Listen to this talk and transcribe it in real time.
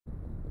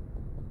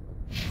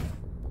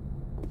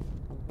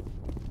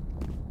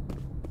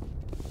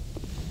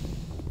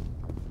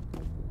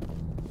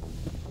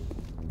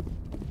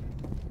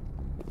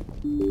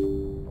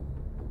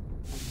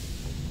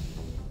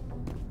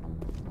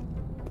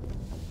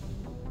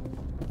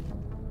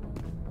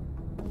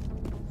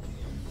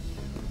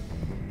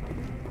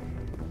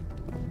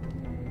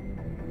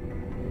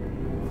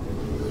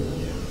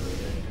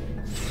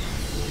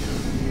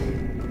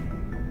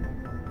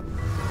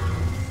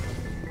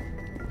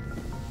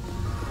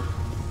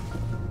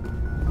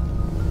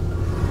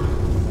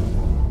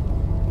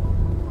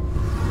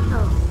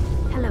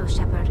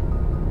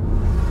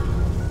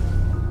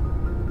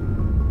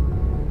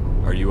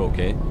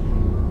okay?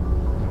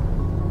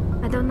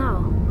 I don't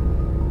know.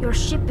 Your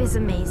ship is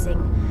amazing,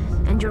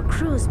 and your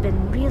crew's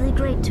been really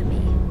great to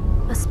me.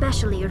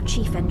 Especially your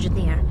chief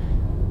engineer.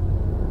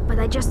 But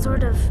I just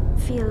sort of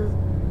feel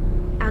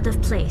out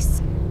of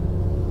place.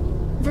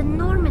 The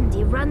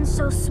Normandy runs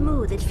so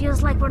smooth, it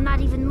feels like we're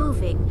not even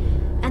moving.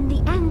 And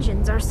the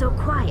engines are so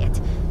quiet.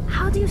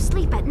 How do you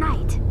sleep at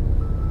night?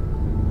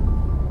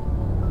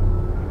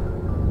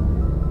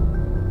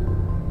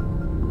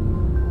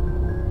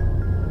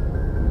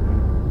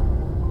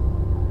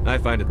 I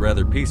find it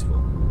rather peaceful.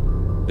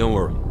 Don't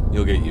worry,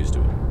 you'll get used to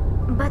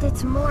it. But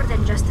it's more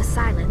than just the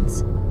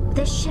silence.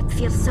 This ship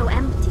feels so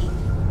empty.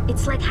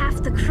 It's like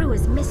half the crew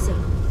is missing.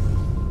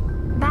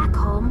 Back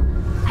home,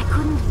 I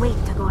couldn't wait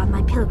to go on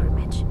my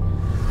pilgrimage.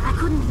 I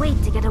couldn't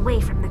wait to get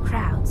away from the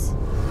crowds.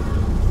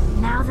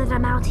 Now that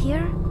I'm out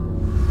here,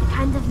 I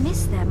kind of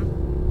miss them.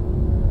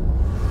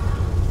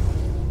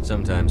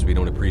 Sometimes we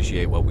don't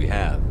appreciate what we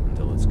have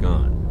until it's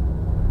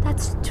gone.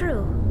 That's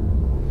true.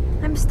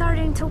 I'm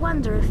starting to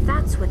wonder if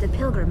that's what the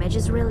pilgrimage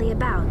is really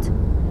about.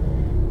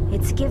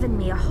 It's given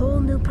me a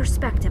whole new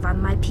perspective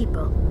on my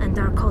people and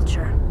our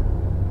culture.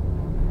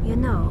 You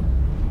know,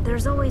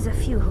 there's always a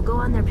few who go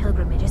on their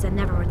pilgrimages and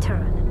never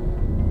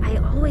return. I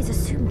always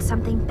assumed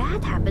something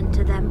bad happened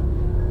to them.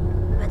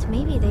 But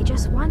maybe they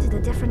just wanted a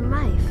different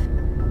life.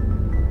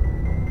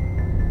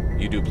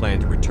 You do plan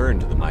to return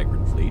to the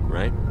migrant fleet,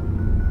 right?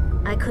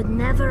 I could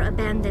never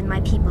abandon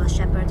my people,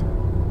 Shepard.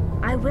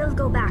 I will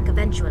go back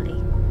eventually.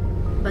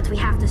 But we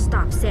have to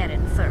stop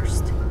Saren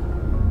first.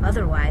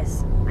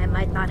 Otherwise, I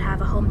might not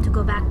have a home to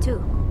go back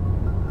to.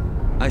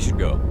 I should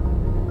go.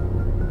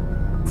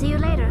 See you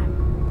later.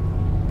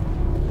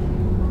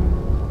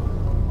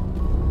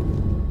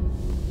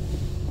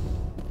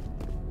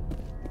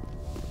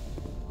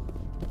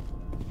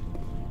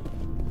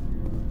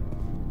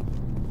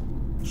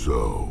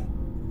 So,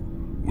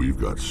 we've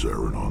got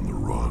Saren on the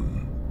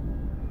run.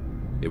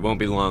 It won't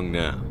be long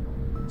now.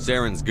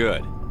 Saren's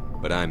good,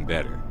 but I'm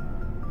better.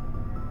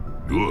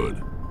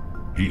 Good.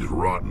 He's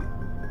rotten.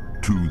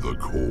 To the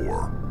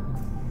core.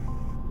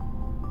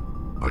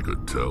 I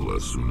could tell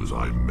as soon as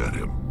I met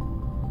him.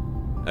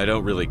 I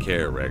don't really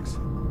care, Rex.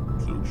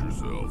 Suit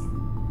yourself.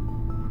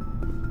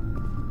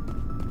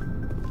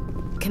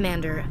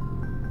 Commander,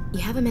 you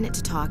have a minute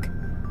to talk.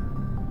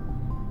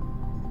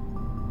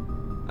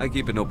 I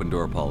keep an open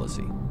door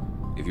policy.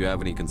 If you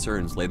have any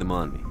concerns, lay them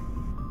on me.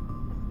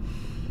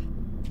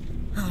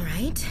 All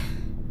right.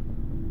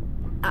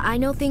 I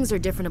know things are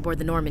different aboard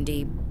the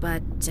Normandy,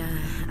 but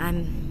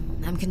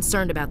I'm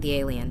concerned about the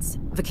aliens,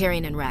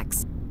 Vakarian and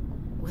Rex.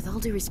 With all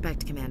due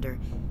respect, Commander,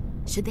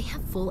 should they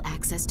have full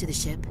access to the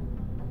ship?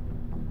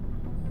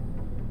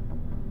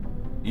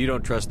 You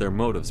don't trust their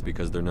motives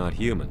because they're not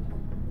human.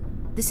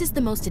 This is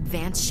the most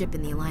advanced ship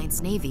in the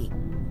Alliance Navy.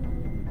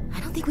 I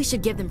don't think we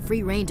should give them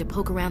free rein to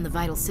poke around the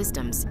vital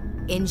systems.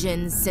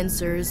 Engines,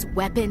 sensors,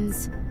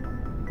 weapons.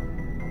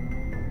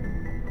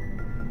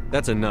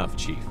 That's enough,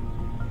 Chief.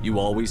 You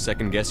always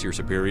second-guess your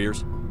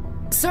superiors?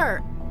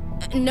 Sir!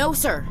 No,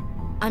 sir.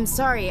 I'm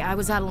sorry, I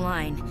was out of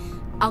line.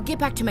 I'll get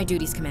back to my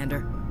duties,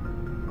 Commander.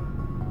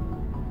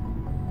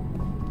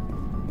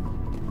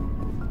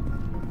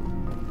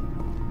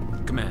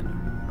 Commander,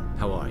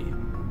 how are you?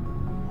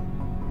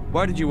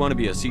 Why did you want to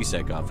be a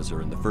C-Sec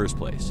officer in the first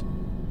place?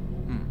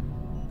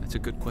 That's a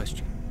good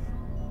question.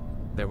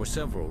 There were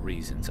several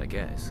reasons, I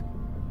guess.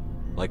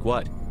 Like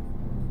what?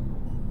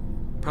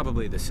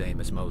 Probably the same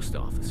as most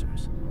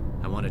officers.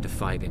 I wanted to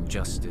fight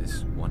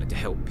injustice, wanted to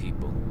help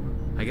people.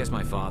 I guess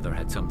my father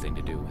had something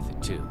to do with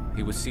it too.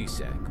 He was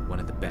C-Sec, one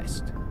of the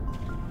best.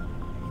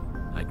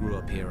 I grew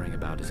up hearing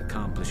about his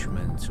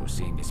accomplishments or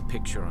seeing his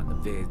picture on the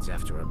vids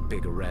after a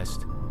big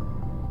arrest.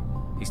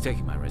 He's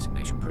taking my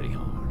resignation pretty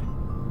hard.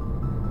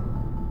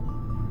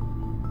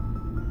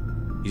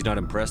 He's not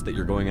impressed that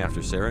you're going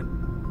after Saren?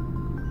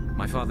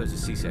 My father's a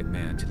C-Sec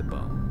man to the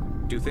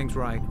bone. Do things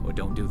right or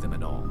don't do them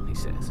at all, he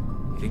says.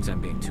 He thinks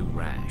I'm being too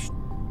rash,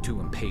 too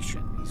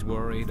impatient. He's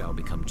worried I'll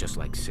become just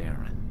like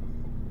Saren.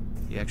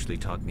 He actually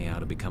talked me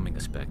out of becoming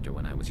a Spectre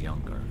when I was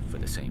younger, for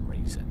the same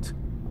reasons.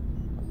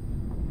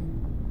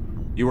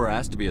 You were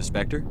asked to be a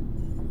Spectre?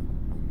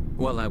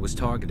 Well, I was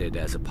targeted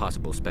as a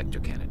possible Spectre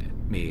candidate.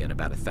 Me and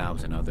about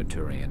 1,000 other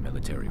Turian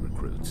military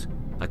recruits.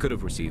 I could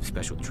have received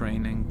special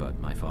training, but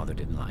my father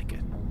didn't like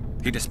it.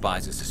 He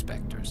despises the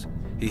Spectres.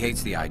 He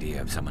hates the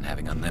idea of someone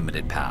having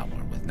unlimited power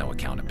with no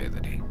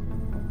accountability.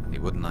 He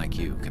wouldn't like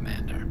you,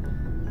 Commander.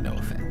 No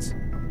offense.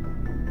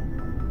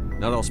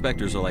 Not all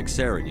Spectres are like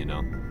Saren, you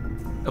know.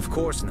 Of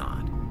course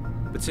not.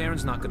 But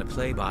Saren's not going to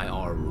play by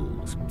our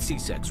rules,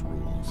 C-Sec's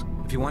rules.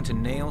 If you want to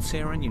nail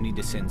Saren, you need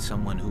to send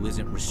someone who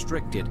isn't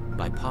restricted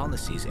by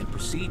policies and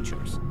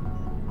procedures.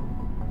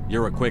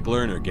 You're a quick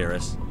learner,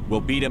 Garrus.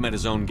 We'll beat him at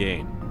his own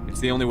game.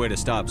 It's the only way to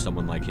stop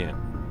someone like him.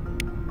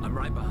 I'm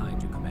right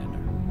behind you, Commander.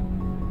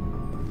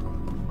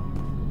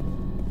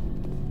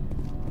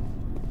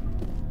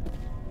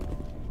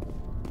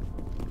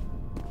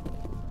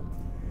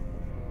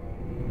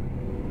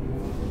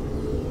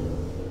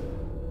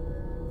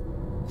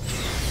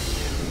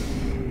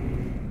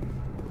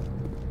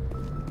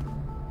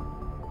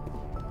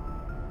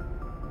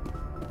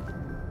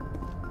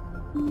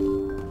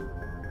 Good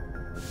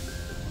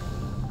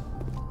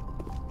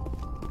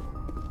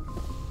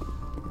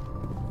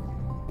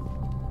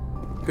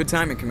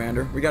timing,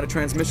 Commander. We got a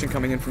transmission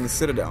coming in from the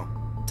Citadel.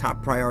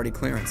 Top priority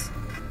clearance.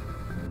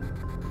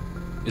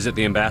 Is it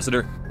the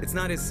ambassador? It's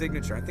not his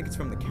signature. I think it's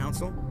from the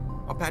Council.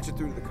 I'll patch it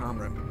through to the comm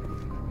room.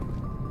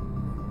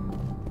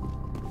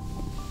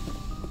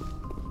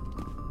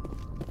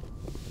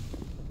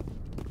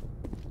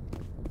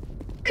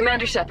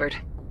 Commander Shepard,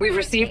 we've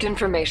received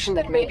information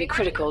that may be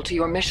critical to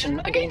your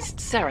mission against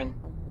Saren.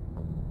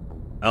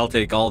 I'll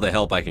take all the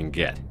help I can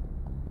get.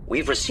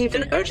 We've received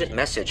an urgent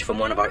message from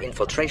one of our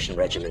infiltration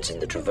regiments in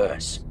the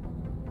Traverse.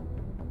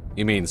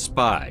 You mean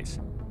spies?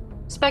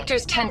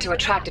 Spectres tend to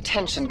attract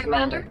attention,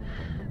 Commander,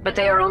 but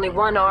they are only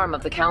one arm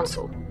of the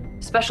Council.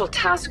 Special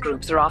task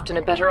groups are often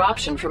a better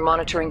option for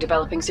monitoring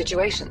developing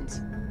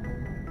situations.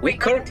 We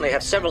currently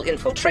have several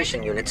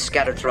infiltration units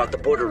scattered throughout the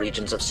border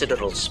regions of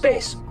Citadel's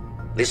space.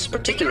 This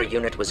particular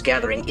unit was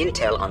gathering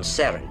intel on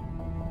Saren.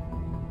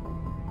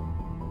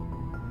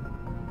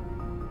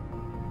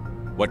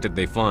 What did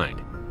they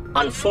find?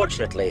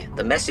 Unfortunately,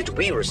 the message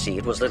we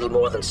received was little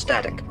more than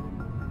static.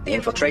 The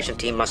infiltration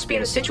team must be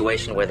in a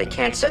situation where they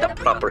can't set up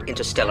proper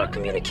interstellar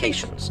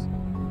communications.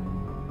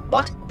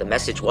 But the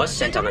message was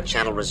sent on a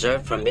channel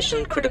reserved for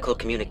mission-critical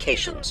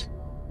communications.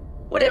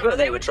 Whatever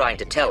they were trying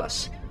to tell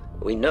us,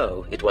 we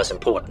know it was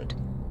important.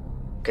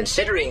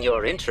 Considering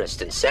your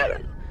interest in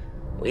Saren,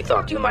 we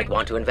thought you might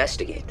want to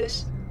investigate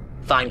this.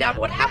 Find out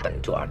what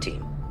happened to our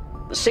team.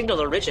 The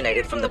signal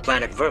originated from the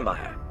planet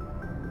Vermeer.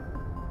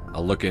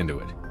 I'll look into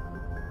it.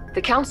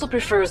 The Council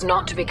prefers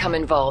not to become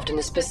involved in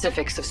the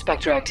specifics of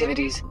Spectre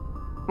activities.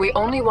 We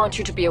only want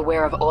you to be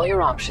aware of all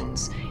your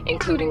options,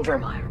 including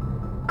Vermeer.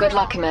 Good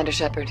luck, Commander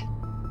Shepard.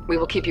 We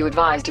will keep you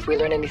advised if we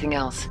learn anything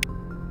else.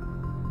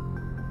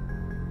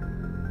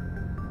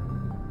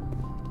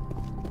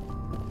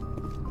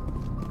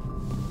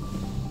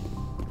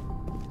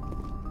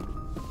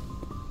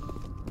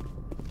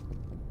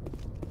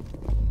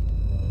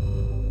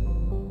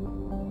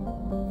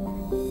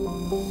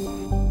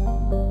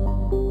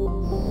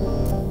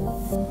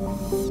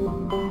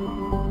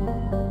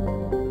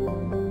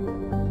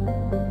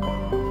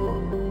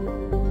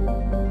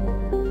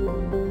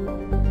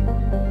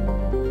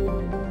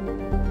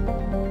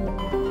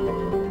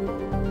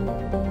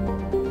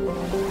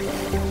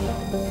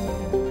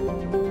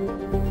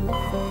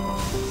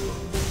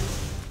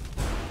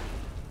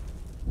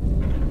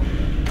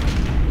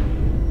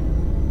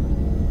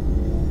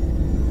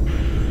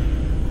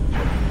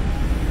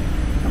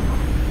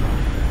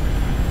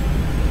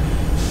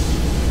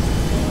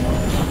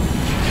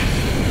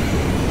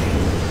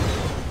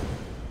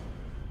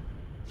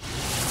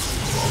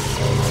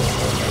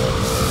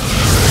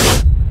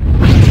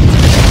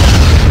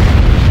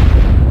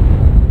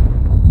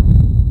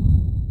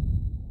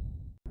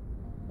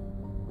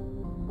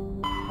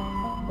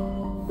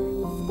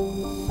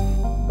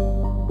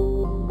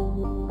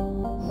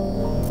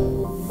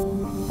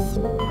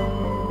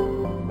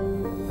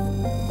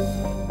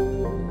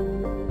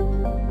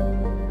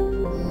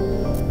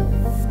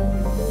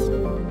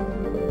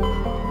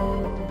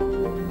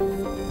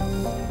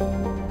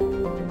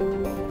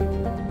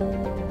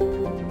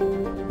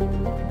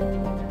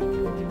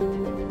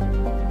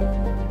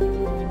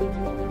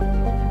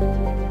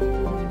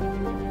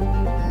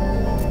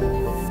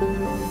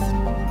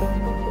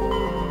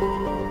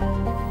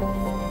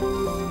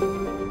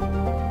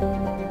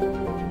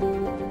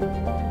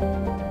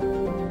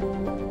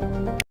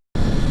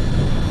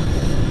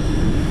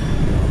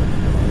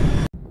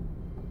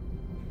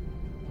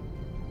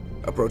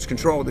 Approach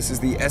Control, this is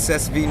the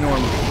SSV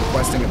Normandy,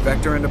 requesting a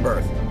vector and a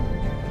berth.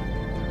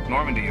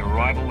 Normandy, your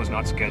arrival was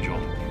not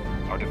scheduled.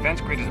 Our defense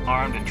grid is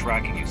armed and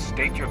tracking you.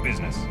 State your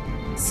business.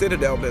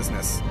 Citadel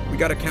business. We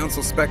got a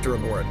Council Spectre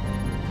aboard.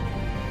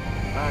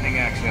 Landing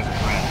access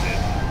granted,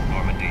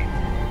 Normandy.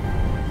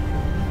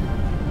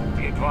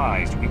 Be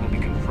advised, we will be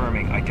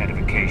confirming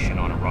identification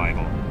on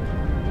arrival.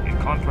 If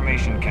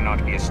confirmation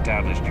cannot be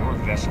established, your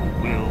vessel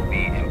will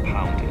be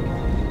impounded.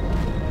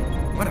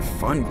 What a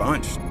fun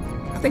bunch.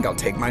 I think I'll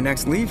take my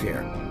next leave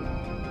here.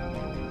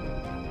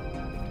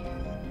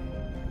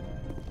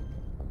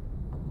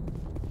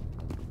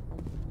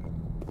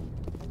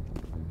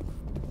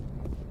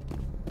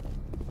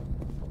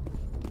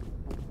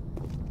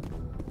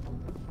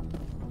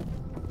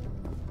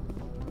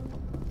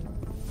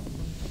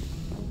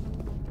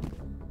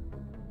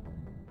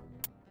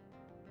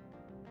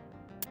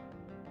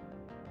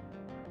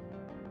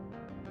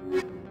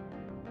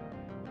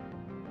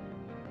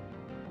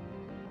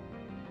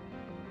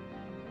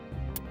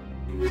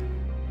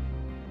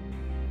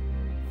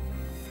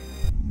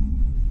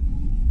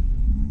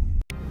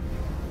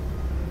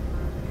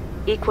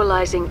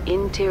 Equalizing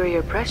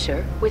interior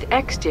pressure with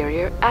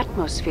exterior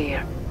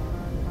atmosphere.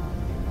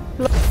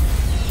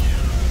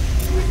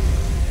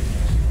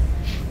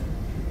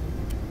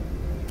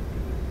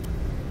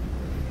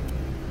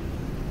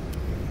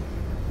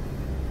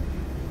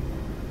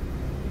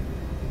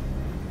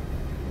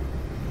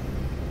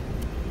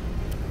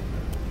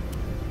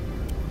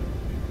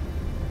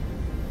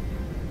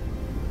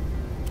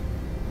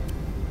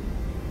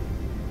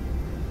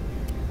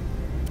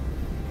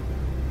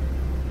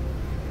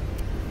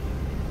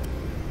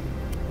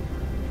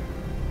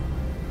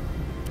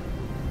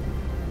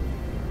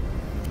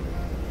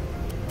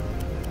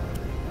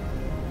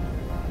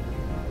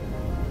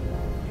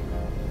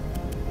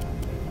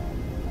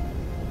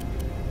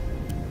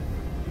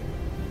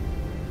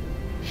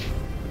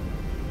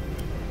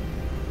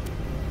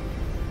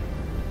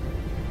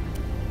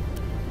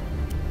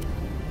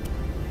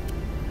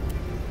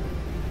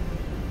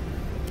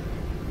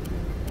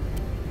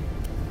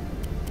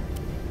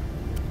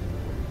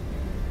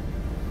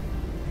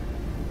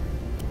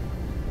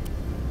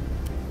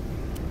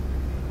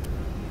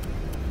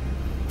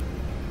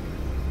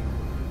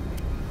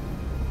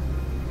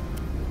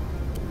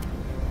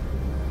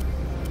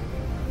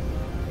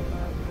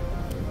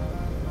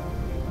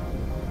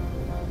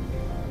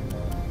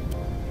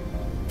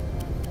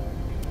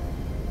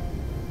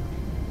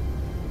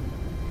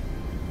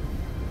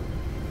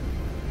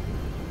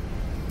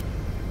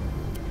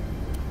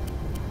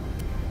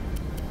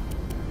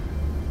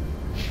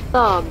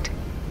 Logged.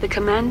 The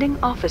commanding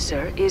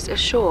officer is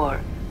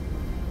ashore.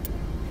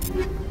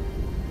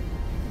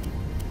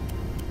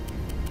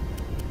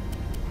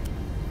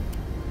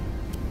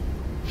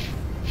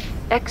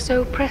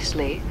 Exo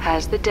Presley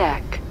has the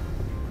deck.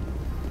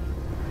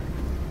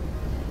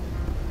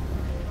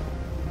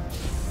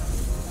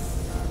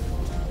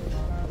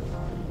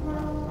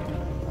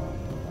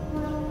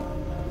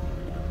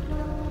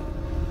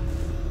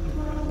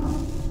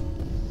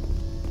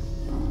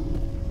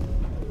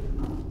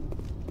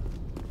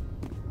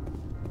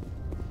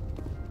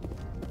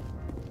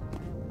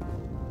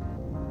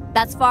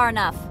 That's far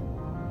enough.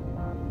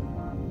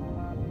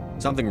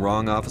 Something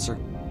wrong, officer?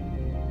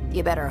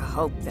 You better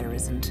hope there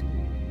isn't.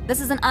 This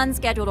is an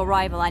unscheduled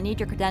arrival. I need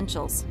your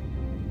credentials.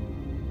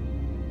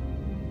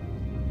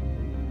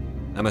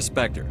 I'm a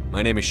Spectre.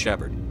 My name is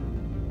Shepard.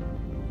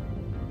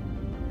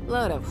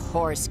 Load of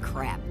horse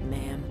crap,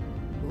 ma'am.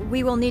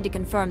 We will need to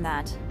confirm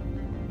that.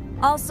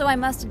 Also, I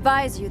must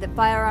advise you that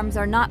firearms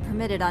are not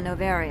permitted on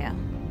Noveria.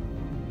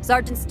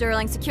 Sergeant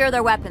Sterling, secure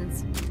their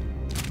weapons.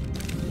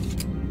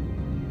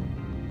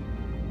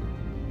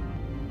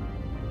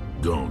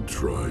 Don't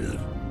try it.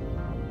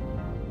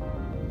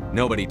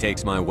 Nobody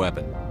takes my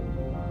weapon.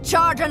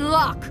 Charge and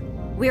lock!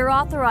 We are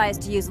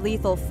authorized to use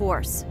lethal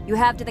force. You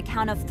have to the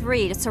count of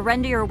 3 to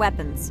surrender your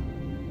weapons.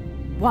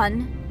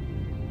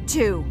 1,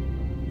 2,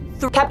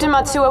 3. Captain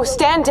Matsuo,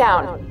 stand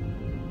down!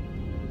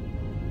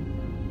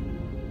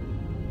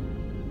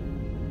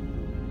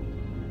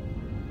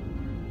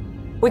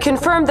 We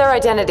confirmed their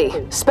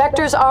identity.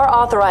 Spectres are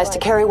authorized to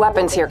carry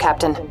weapons here,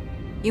 Captain.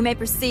 You may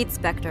proceed,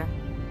 Spectre.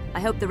 I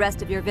hope the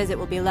rest of your visit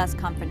will be less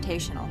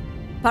confrontational.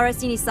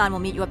 Parasini-san will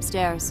meet you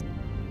upstairs.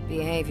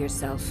 Behave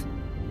yourself.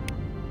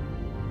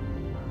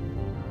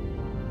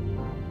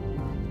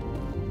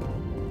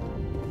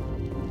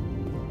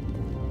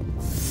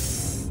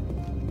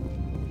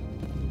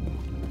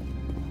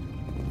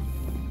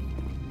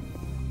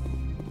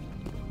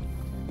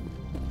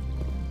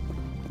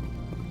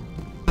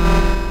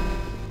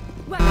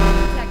 Weapon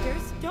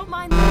protectors, don't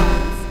mind the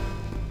bones.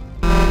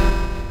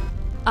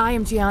 I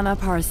am Gianna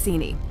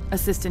Parasini,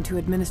 assistant to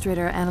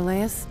Administrator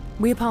Ananias.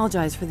 We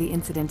apologize for the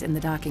incident in the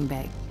docking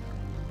bay.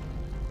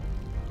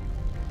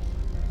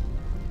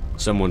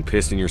 Someone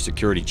pissed in your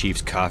security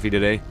chief's coffee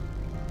today?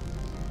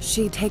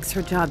 She takes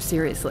her job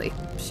seriously.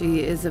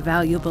 She is a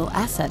valuable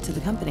asset to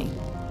the company.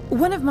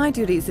 One of my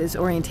duties is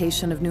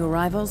orientation of new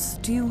arrivals.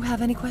 Do you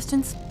have any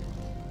questions?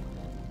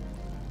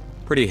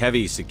 Pretty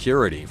heavy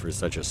security for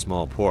such a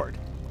small port.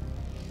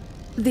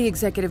 The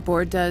Executive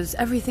Board does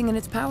everything in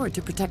its power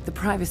to protect the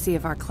privacy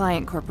of our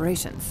client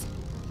corporations.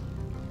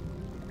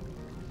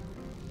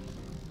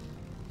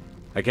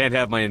 I can't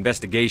have my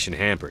investigation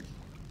hampered.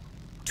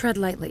 Tread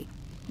lightly.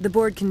 The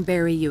Board can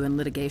bury you in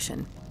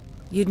litigation.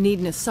 You'd need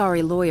an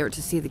Asari lawyer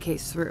to see the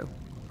case through.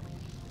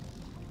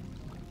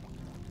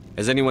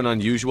 Has anyone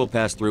unusual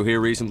passed through here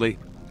recently?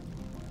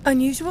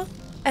 Unusual?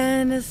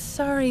 An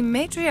Asari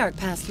matriarch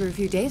passed through a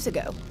few days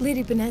ago.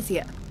 Lady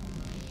Benezia.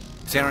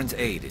 Saren's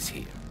aide is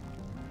here.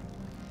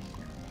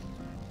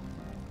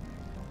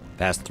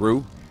 Passed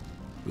through?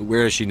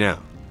 Where is she now?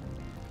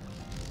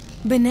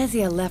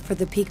 Benezia left for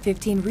the Peak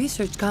 15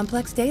 research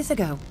complex days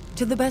ago.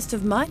 To the best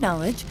of my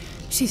knowledge,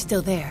 she's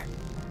still there.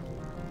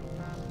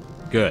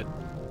 Good.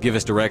 Give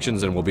us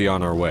directions and we'll be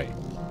on our way.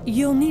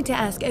 You'll need to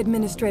ask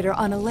Administrator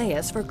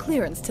Ananias for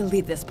clearance to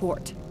leave this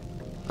port.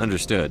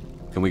 Understood.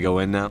 Can we go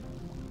in now?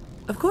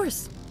 Of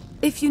course.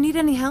 If you need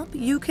any help,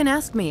 you can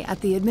ask me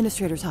at the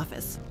Administrator's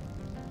office.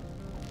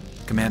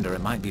 Commander,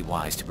 it might be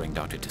wise to bring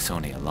Dr.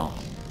 Tassoni along.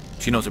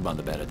 She knows her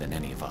mother better than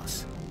any of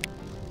us.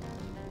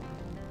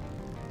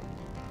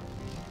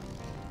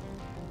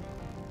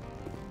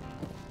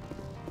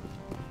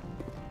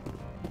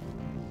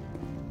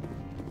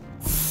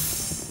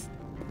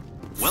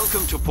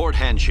 Welcome to Port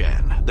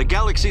Hanshan, the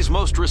galaxy's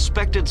most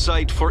respected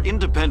site for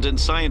independent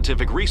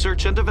scientific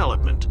research and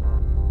development.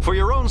 For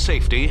your own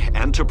safety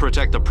and to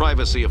protect the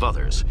privacy of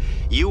others,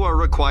 you are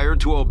required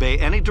to obey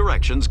any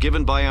directions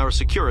given by our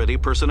security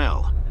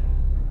personnel.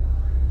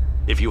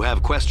 If you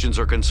have questions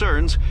or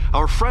concerns,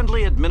 our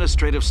friendly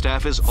administrative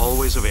staff is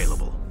always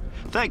available.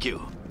 Thank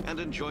you, and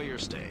enjoy your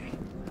stay.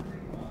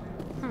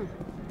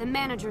 The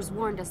managers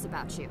warned us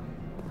about you.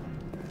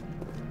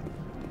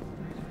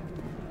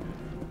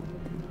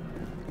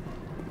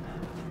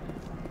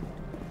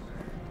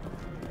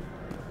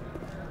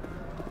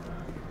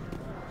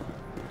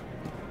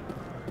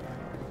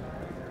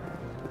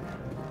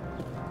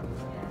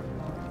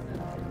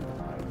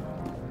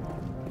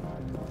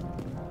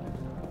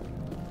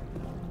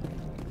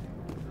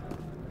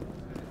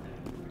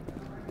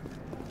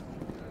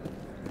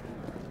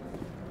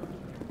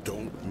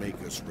 Don't make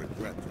us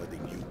regret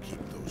letting you keep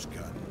those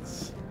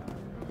guns.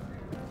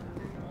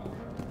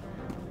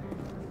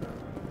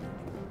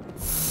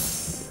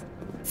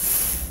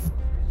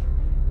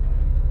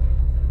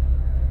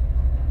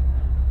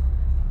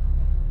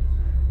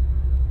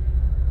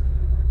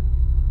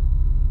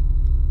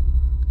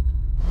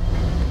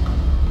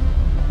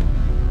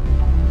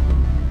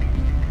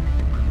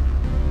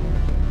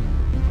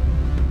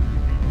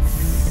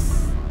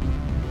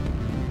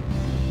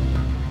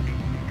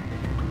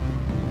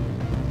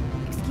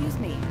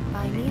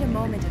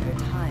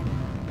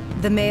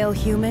 The male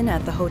human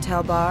at the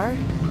hotel bar?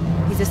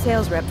 He's a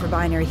sales rep for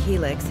Binary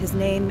Helix. His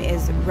name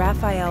is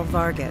Rafael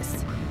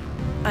Vargas.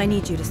 I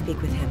need you to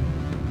speak with him.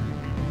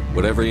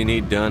 Whatever you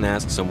need done,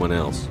 ask someone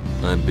else.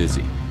 I'm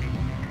busy.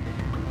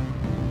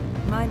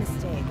 My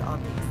mistake,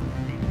 obviously.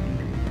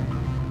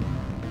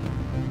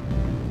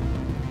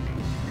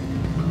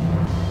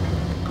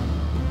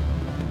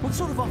 What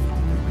sort of offer did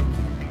they make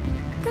you?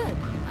 Good.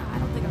 I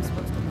don't think I'm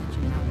supposed to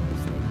mention how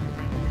close they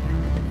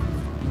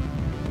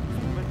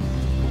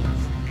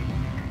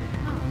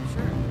Oh,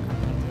 sure. The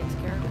company takes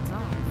care of its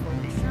own. Full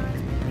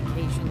insurance, paid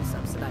vacation,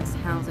 subsidized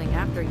housing.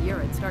 After a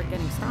year, I'd start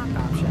getting stock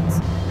options.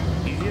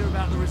 You hear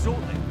about the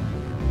resort then?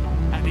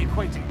 At the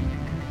equator?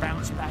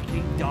 Bounce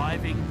backing,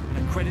 diving,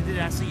 an accredited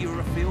ASA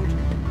Eurofield?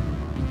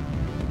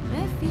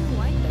 If you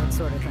like that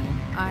sort of thing,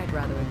 I'd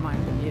rather admire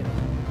the view.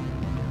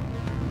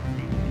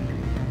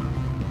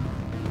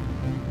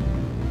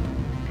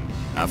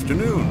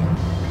 Afternoon.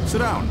 Sit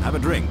down, have a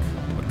drink.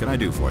 What can I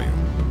do for you?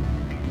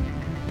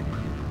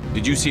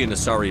 Did you see an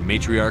Asari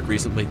matriarch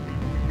recently?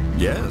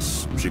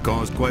 Yes, she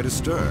caused quite a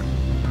stir.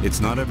 It's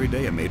not every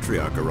day a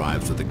matriarch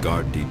arrives with a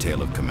guard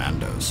detail of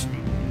commandos.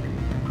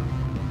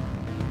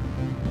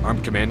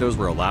 Armed commandos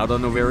were allowed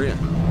on Noveria?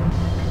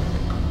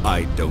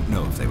 I don't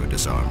know if they were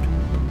disarmed.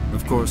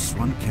 Of course,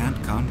 one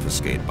can't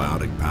confiscate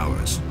biotic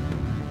powers.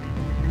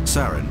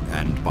 Saren,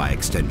 and by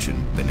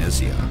extension,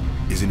 Benezia,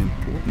 is an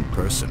important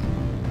person.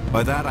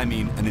 By that I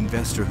mean an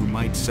investor who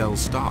might sell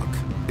stock,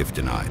 if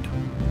denied.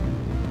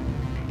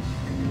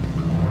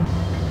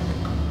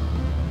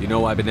 You know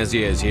why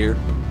Benezia is here?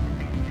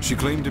 She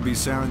claimed to be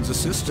Saren's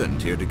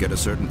assistant, here to get a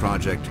certain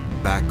project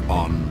back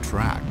on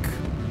track.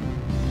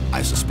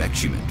 I suspect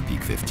she meant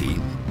Peak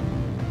 15.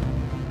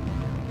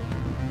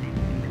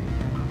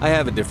 I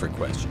have a different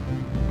question.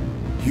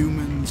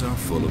 Humans are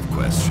full of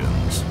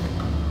questions.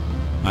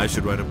 I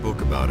should write a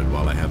book about it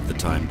while I have the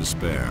time to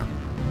spare.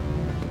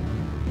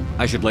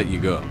 I should let you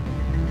go.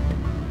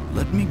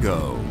 Let me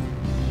go?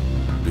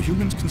 Do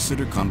humans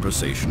consider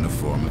conversation a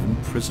form of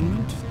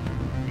imprisonment?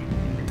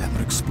 That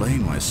would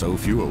explain why so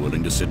few are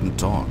willing to sit and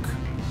talk.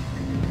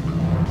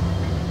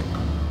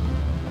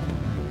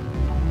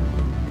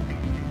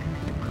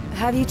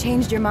 Have you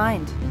changed your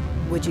mind?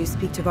 Would you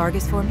speak to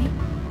Vargas for me?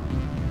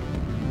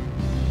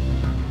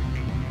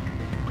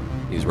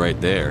 He's right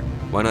there.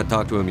 Why not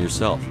talk to him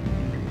yourself?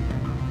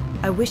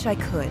 I wish I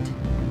could.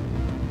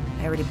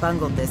 I already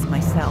bungled this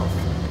myself.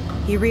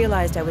 He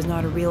realized I was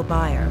not a real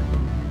buyer.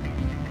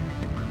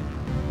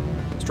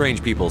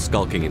 Strange people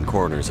skulking in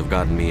corners have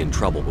gotten me in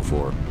trouble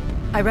before.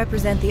 I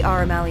represent the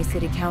Aramali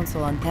City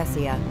Council on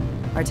Thessia.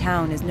 Our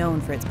town is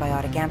known for its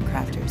biotic amp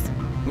crafters.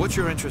 What's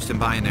your interest in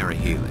Binary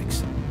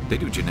Helix? They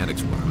do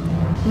genetics work.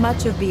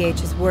 Much of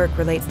BH's work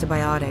relates to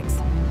biotics.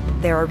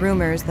 There are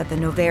rumors that the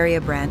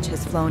Noveria branch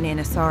has flown in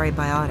Asari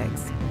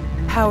biotics.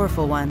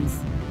 Powerful ones.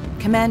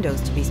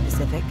 Commandos, to be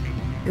specific.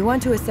 We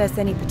want to assess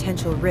any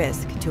potential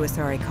risk to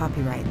Asari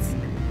copyrights.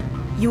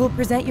 You will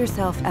present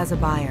yourself as a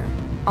buyer,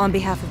 on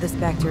behalf of the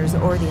Spectres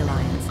or the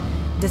Alliance.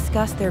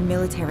 Discuss their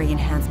military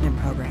enhancement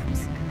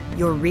programs.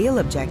 Your real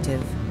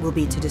objective will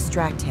be to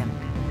distract him.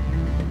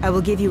 I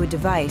will give you a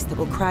device that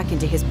will crack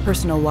into his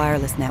personal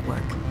wireless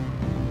network.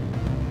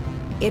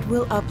 It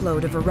will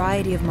upload a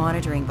variety of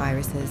monitoring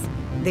viruses.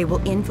 They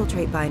will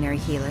infiltrate Binary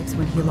Helix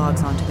when he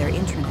logs onto their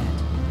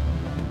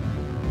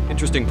intranet.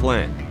 Interesting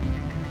plan.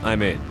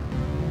 I'm in.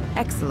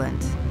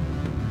 Excellent.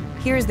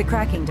 Here is the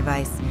cracking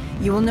device.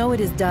 You will know it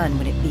is done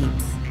when it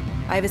beeps.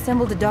 I've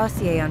assembled a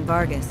dossier on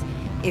Vargas.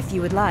 If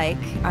you would like,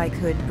 I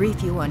could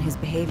brief you on his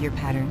behavior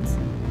patterns.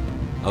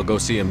 I'll go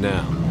see him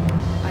now.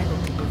 I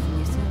hope to hear from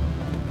you soon.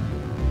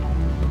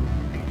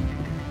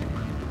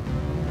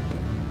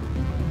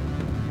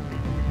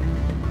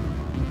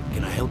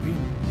 Can I help you?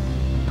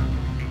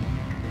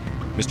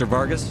 Mr.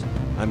 Vargas,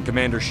 I'm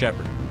Commander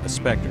Shepard, a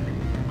Spectre.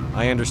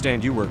 I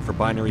understand you work for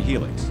Binary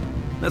Helix.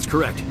 That's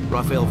correct.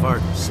 Rafael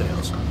Vargas,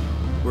 sales.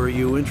 Were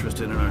you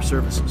interested in our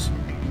services?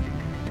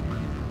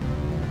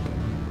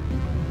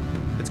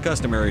 It's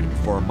customary to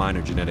perform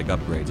minor genetic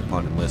upgrades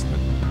upon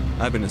enlistment.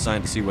 I've been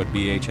assigned to see what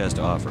BH has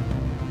to offer.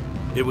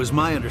 It was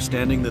my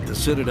understanding that the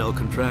Citadel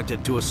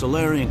contracted to a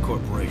Solarian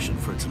corporation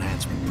for its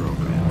enhancement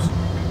programs.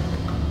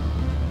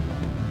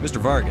 Mr.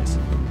 Vargas,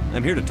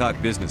 I'm here to talk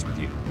business with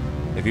you.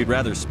 If you'd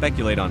rather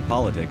speculate on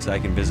politics, I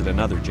can visit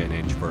another Gen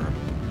Eng firm.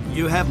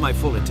 You have my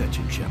full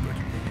attention, Shepard.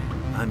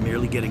 I'm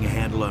merely getting a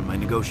handle on my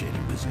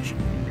negotiating position.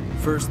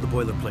 First, the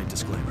boilerplate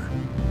disclaimer.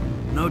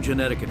 No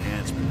genetic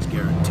enhancement is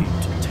guaranteed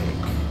to take.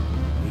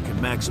 We can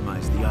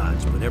maximize the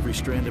odds, but every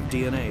strand of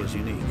DNA is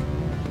unique.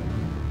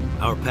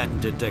 Our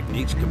patented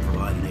techniques can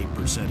provide an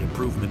 8%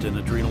 improvement in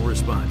adrenal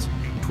response,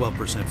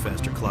 12%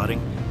 faster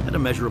clotting, and a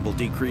measurable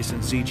decrease in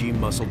CG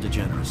muscle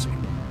degeneracy.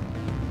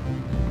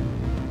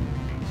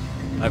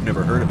 I've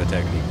never heard of a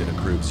technique that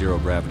improves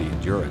zero-gravity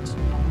endurance.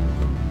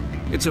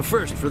 It's a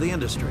first for the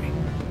industry.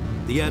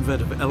 The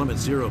advent of Element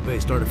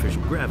Zero-based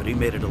artificial gravity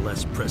made it a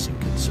less pressing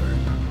concern.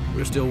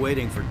 We're still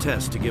waiting for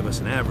tests to give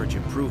us an average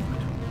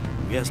improvement.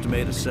 We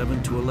estimate a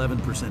 7 to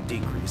 11%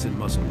 decrease in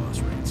muscle loss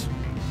rates.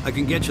 I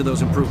can get you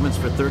those improvements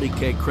for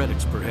 30K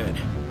credits per head.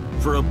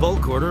 For a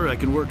bulk order, I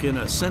can work in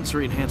a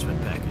sensory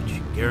enhancement package.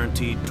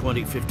 Guaranteed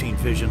 20/15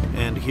 vision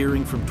and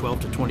hearing from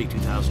 12 to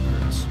 22,000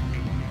 hertz.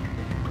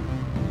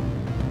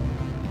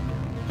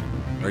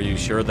 Are you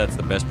sure that's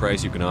the best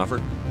price you can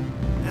offer?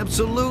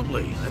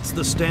 Absolutely. That's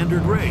the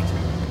standard rate.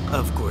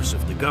 Of course,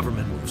 if the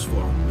government moves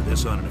forward with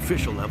this on an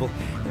official level,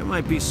 there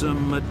might be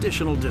some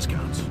additional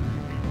discounts.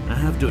 I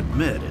have to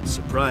admit, it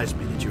surprised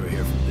me that you were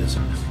here for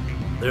business.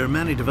 There are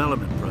many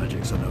development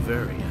projects on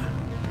Noveria,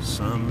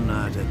 some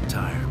not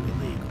entirely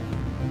legal.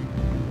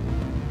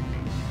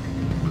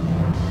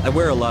 I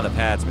wear a lot of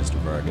hats, Mr.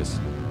 Vargas.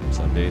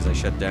 Some days I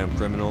shut down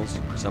criminals,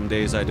 some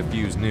days I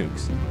defuse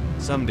nukes.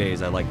 Some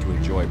days I like to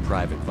enjoy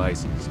private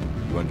vices.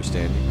 You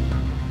understand me?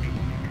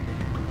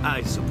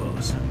 I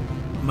suppose.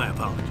 My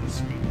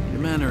apologies.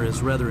 Your manner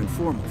is rather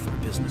informal for a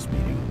business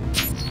meeting.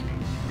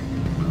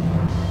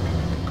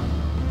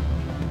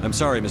 I'm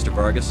sorry, Mr.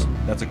 Vargas.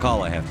 That's a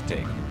call I have to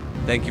take.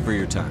 Thank you for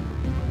your time.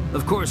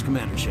 Of course,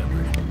 Commander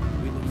Shepard.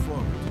 We look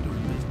forward to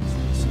doing business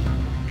with you.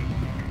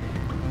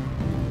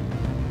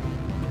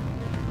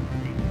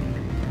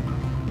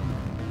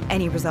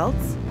 Any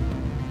results?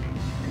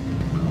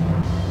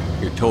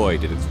 Your toy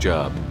did its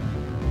job.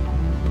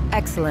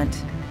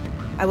 Excellent.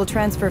 I will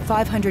transfer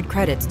 500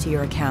 credits to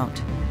your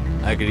account.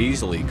 I could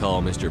easily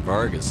call Mr.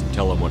 Vargas and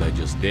tell him what I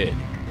just did.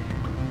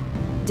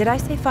 Did I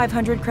say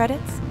 500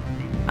 credits?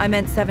 I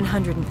meant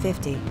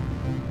 750.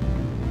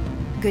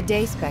 Good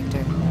day,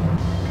 Spectre.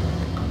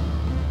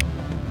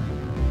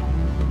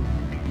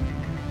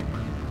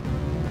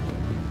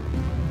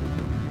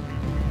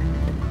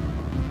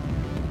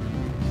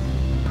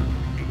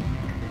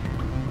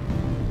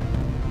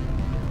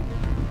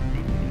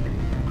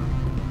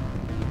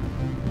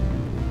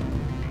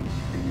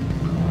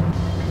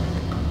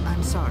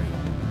 I'm sorry.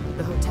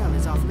 The hotel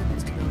is off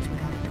limits to those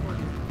without a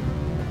coordinate.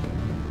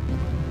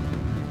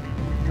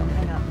 Don't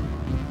hang up.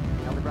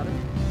 Elder brother?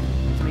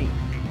 It's me.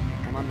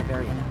 I'm on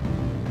Noveria now.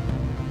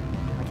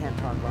 I can't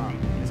talk long.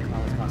 This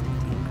call is costing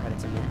 10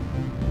 credits a minute.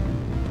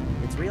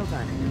 It's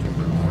real-time, Mr.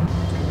 Bruce.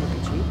 It would be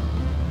cheap.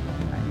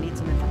 I need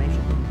some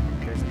information.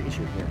 There's an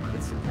issue here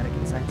with synthetic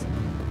insights.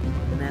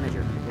 The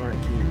manager, Laura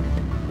Keene,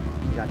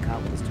 he got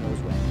caught with his toes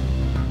wet.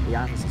 The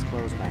office is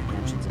closed by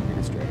Hanshin's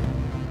administrator.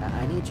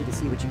 I need you to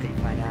see what you can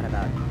find out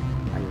about...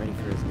 Are you ready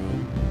for his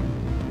name?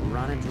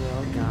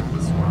 Ronadril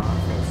Gon Swab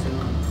Fosum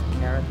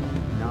Keratin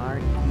Nar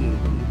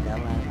Yedi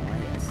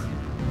Belanaleas.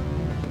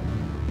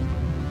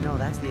 No,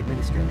 that's the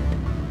administrator.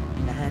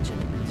 The Hanshin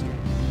administrator.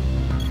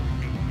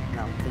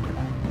 Now, think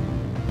about it.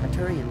 A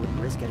Turian wouldn't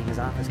risk getting his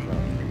office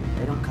closed.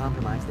 They don't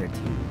compromise their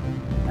team.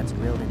 That's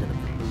drilled into the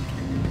boot.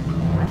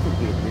 I think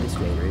the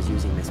administrator is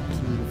using this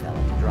Keene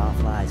fella to draw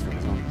flies from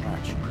his own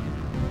clutch.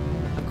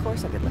 Of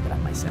course I could look it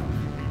up myself.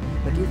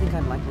 But do you think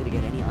I'm likely to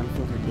get any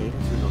unfiltered data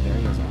through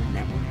Noveria's own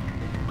network?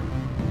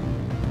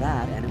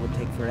 That, and it would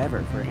take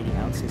forever for any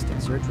out-system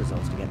search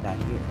results to get back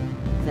here.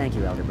 Thank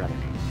you, Elder Brother.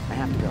 I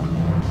have to go.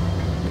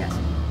 Yes.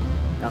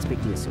 I'll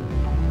speak to you soon.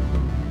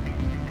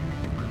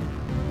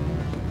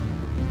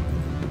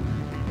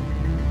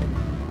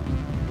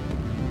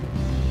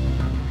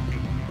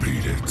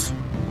 Beat it.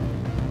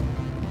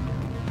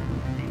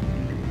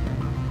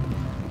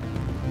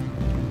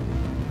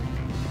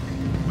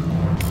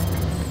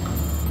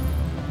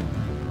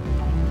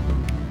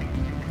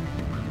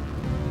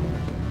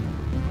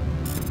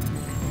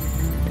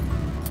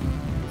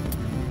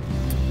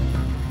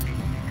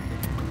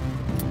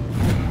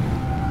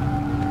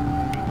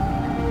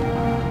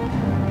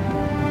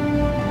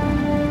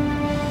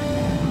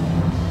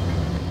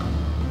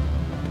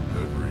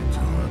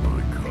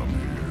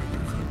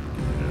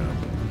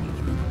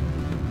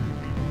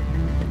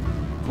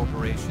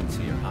 Corporations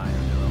here hire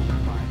their own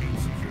private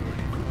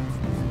security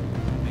forces.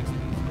 Makes it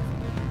easier for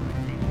them to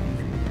break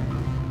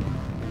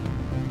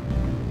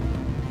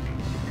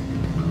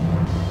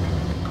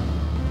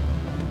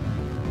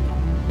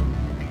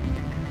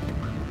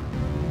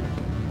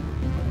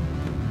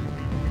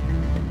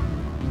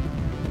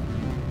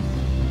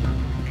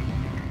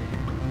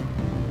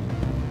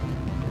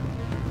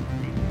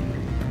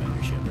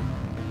Commander Shepard.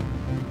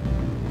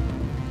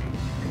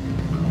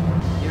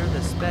 You're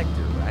the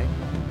Spectre, right?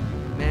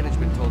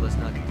 Management told us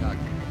not to talk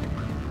to you.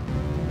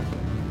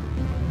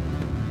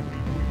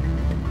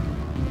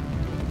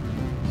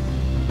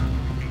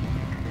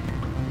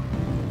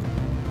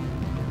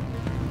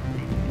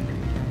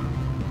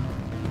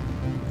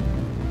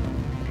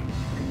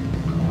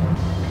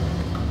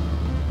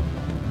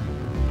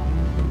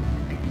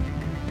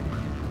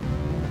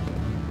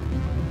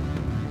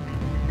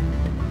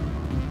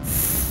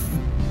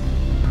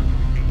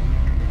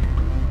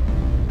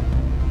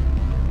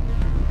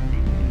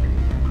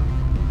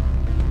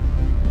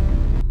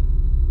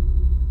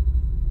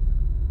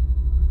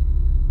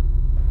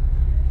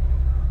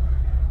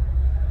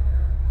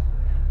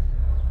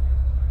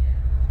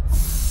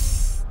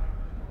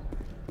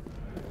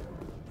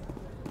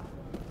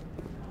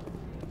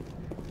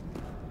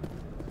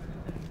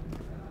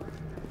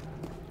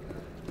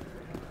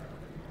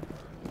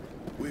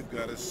 We've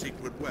got a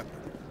secret weapon.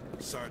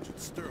 Sergeant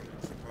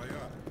Sterling's a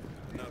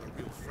biotic, not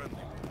a real friendly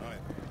one either.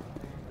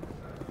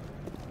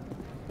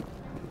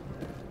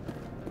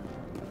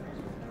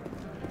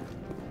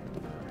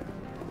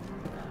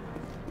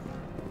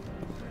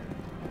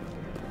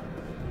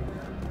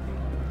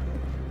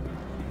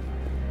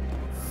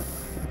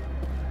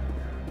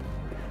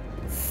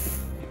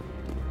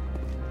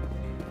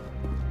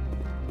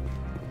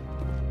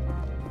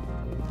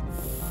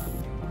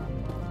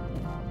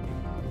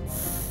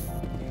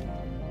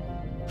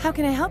 How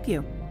can I help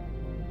you?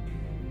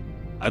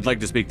 I'd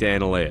like to speak to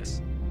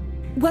Annaleas.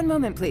 One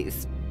moment,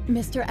 please.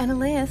 Mr.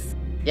 Annaleas?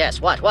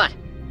 Yes, what?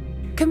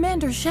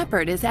 Commander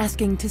Shepard is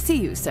asking to see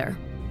you, sir.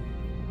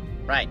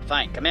 Right,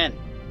 fine, come in.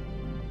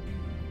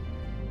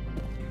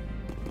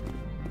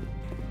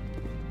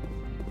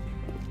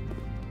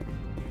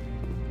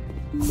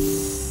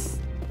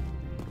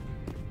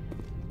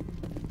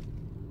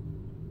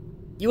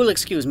 You will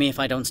excuse me if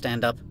I don't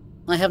stand up.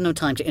 I have no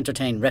time to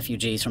entertain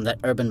refugees from that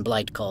urban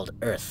blight called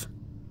Earth.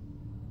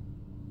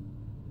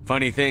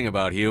 Funny thing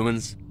about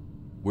humans,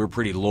 we're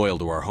pretty loyal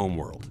to our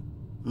homeworld.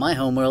 My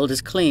homeworld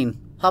is clean.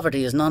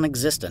 Poverty is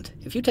non-existent.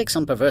 If you take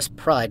some perverse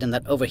pride in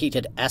that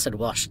overheated,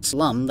 acid-washed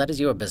slum, that is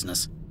your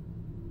business.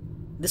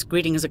 This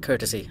greeting is a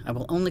courtesy. I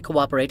will only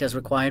cooperate as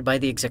required by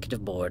the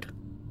Executive Board.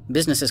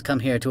 Businesses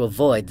come here to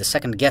avoid the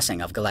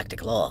second-guessing of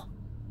galactic law.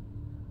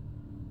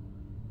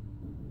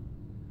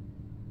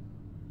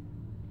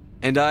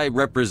 And I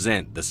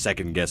represent the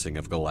second-guessing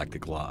of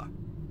galactic law.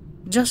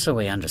 Just so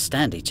we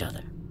understand each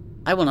other.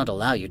 I will not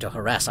allow you to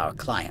harass our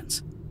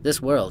clients.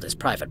 This world is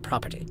private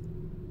property.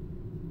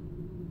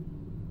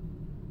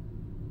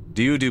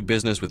 Do you do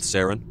business with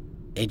Saren?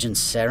 Agent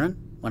Saren?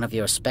 One of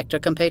your Spectre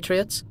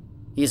compatriots?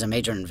 He is a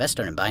major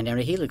investor in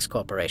Binary Helix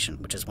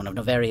Corporation, which is one of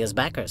Novaria's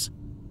backers.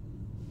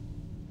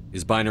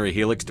 Is Binary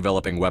Helix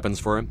developing weapons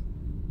for him?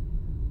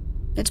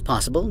 It's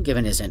possible,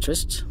 given his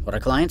interests. What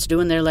our clients do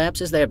in their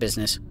labs is their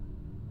business.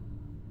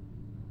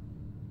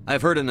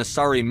 I've heard an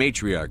Asari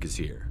matriarch is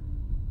here.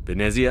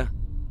 Venezia?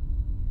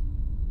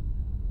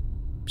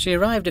 She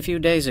arrived a few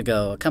days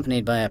ago,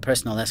 accompanied by a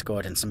personal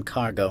escort and some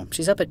cargo.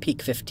 She's up at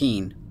Peak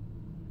 15.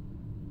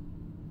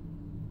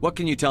 What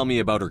can you tell me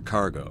about her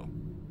cargo?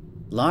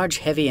 Large,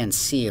 heavy, and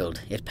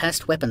sealed. It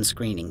passed weapons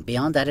screening.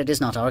 Beyond that, it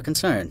is not our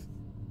concern.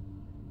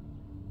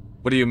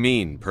 What do you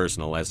mean,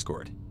 personal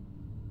escort?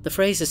 The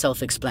phrase is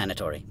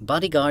self-explanatory.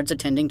 Bodyguards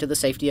attending to the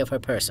safety of her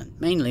person,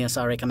 mainly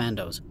Asari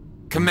commandos.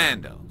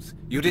 Commandos?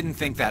 You didn't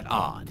think that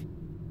odd?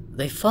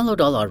 They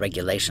followed all our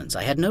regulations.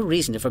 I had no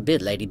reason to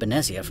forbid Lady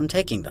Benezia from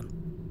taking them.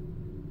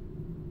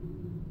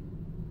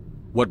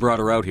 What brought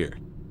her out here?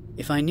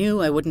 If I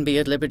knew, I wouldn't be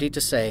at liberty to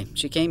say.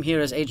 She came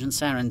here as Agent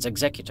Saren's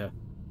executor.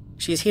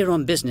 She is here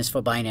on business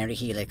for Binary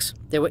Helix.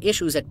 There were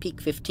issues at Peak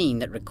 15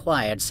 that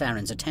required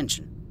Saren's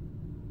attention.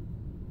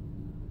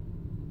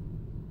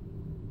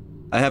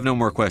 I have no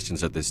more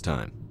questions at this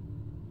time.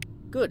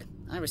 Good.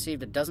 I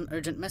received a dozen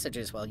urgent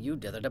messages while you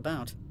dithered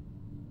about.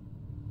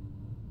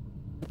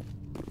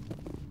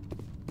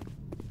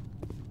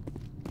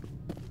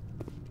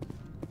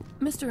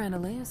 Mr.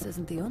 Annaleas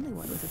isn't the only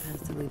one with a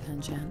path to leave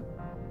Hanshan.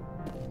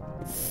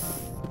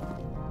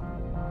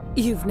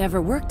 You've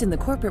never worked in the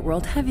corporate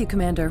world, have you,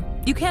 Commander?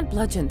 You can't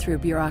bludgeon through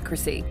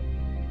bureaucracy.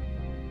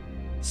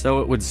 So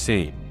it would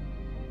seem.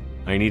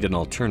 I need an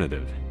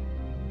alternative.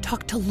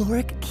 Talk to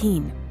Lorik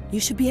Qian. You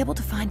should be able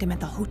to find him at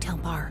the hotel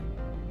bar.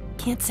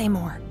 Can't say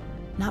more.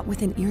 Not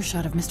within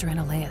earshot of Mr.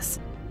 Annaleas.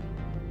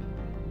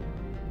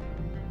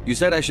 You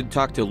said I should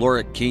talk to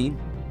Lorik Qian?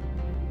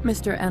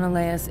 Mr.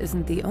 Annaleas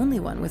isn't the only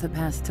one with a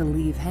pass to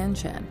leave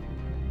Hanshan.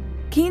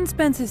 Qian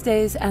spends his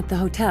days at the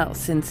hotel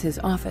since his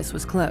office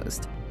was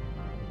closed.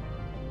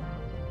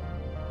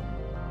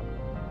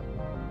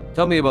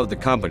 Tell me about the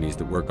companies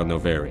that work on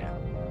Novaria.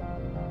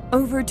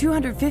 Over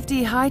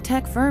 250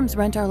 high-tech firms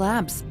rent our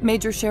labs.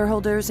 Major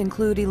shareholders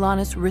include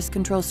Elanus Risk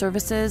Control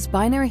Services,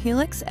 Binary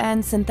Helix,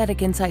 and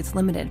Synthetic Insights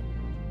Limited.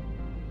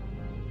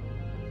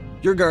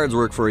 Your guards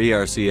work for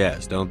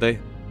ERCS, don't they?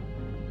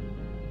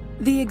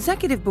 The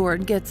executive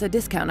board gets a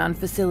discount on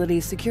facility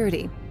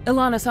security.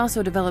 Elanus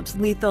also develops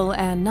lethal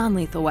and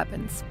non-lethal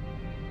weapons.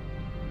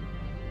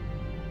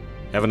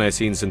 Haven't I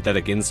seen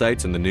Synthetic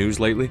Insights in the news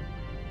lately?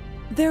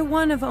 They're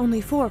one of only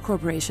 4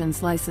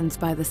 corporations licensed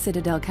by the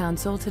Citadel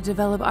Council to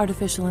develop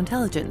artificial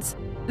intelligence.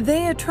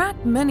 They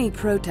attract many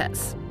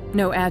protests.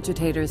 No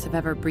agitators have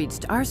ever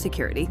breached our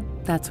security.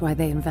 That's why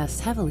they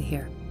invest heavily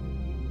here.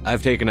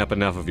 I've taken up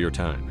enough of your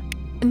time.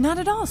 Not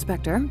at all,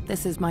 Spectre.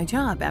 This is my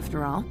job,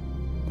 after all.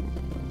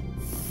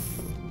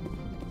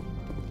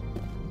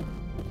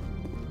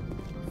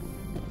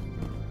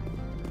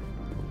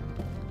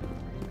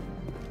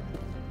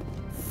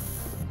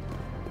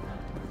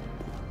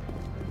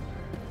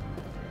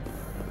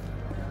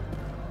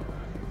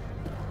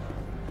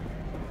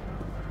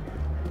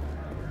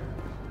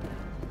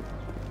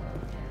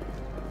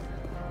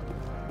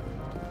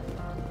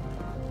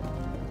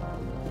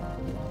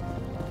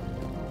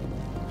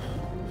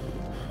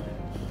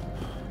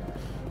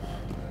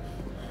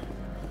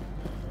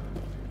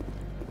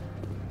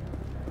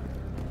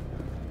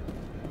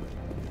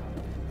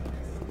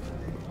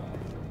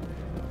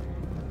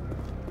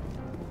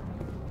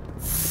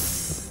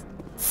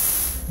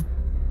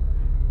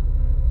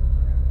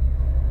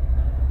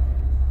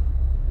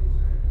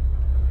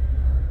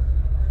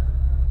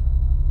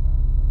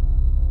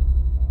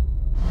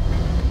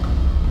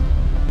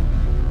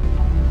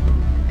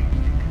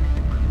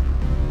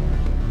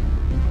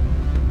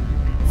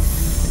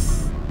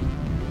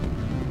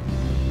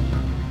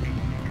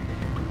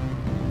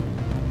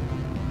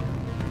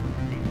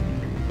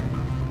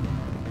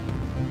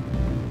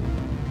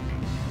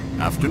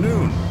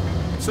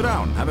 Sit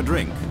down, have a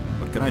drink.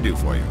 What can I do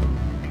for you?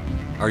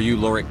 Are you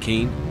Lorik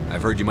Keene?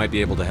 I've heard you might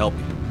be able to help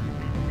me.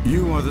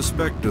 You are the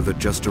Spectre that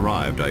just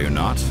arrived, are you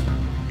not?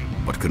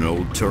 What can an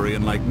old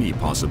Turian like me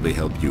possibly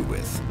help you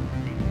with?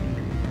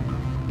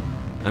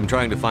 I'm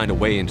trying to find a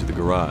way into the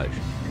garage.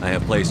 I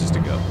have places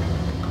to go.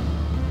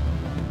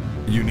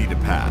 You need a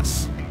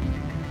pass.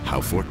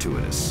 How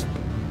fortuitous.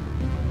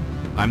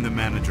 I'm the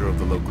manager of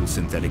the local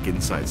Synthetic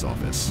Insights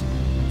office.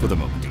 For the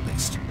moment, at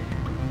least.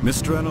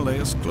 Mr.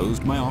 Analeas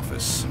closed my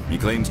office. He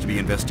claims to be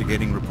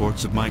investigating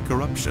reports of my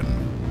corruption.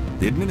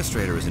 The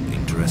administrator is an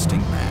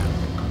interesting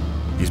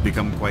man. He's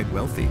become quite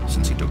wealthy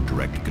since he took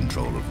direct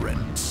control of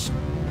rents.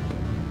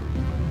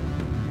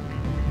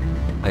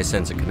 I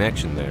sense a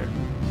connection there.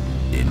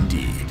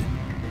 Indeed.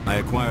 I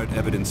acquired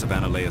evidence of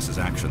Analeas'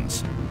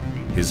 actions.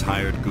 His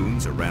hired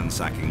goons are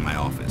ransacking my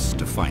office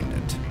to find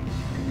it.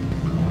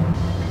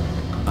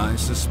 I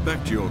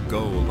suspect your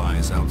goal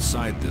lies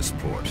outside this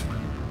port.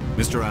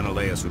 Mr.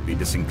 Analeas would be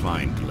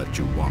disinclined to let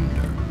you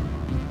wander.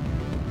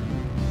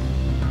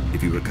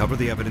 If you recover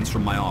the evidence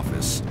from my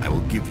office, I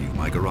will give you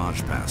my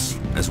garage pass,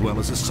 as well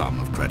as a sum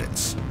of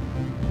credits.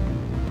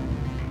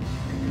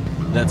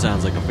 That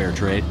sounds like a fair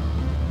trade.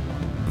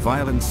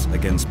 Violence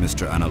against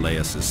Mr.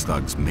 Analeas'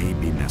 thugs may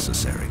be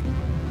necessary.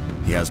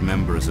 He has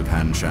members of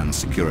Hanshan's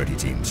security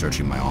team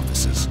searching my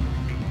offices.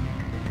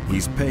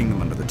 He's paying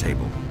them under the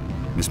table.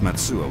 Miss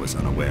Matsuo is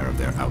unaware of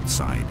their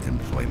outside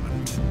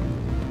employment.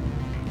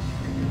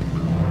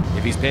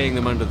 If he's paying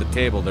them under the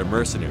table, they're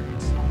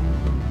mercenaries.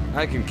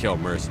 I can kill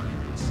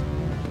mercenaries.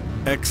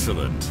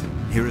 Excellent.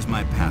 Here is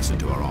my pass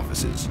into our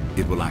offices.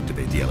 It will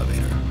activate the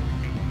elevator.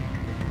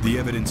 The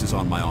evidence is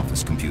on my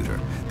office computer.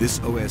 This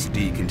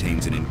OSD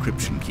contains an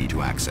encryption key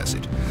to access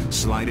it.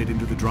 Slide it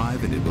into the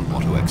drive and it will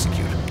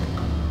auto-execute.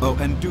 Oh,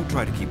 and do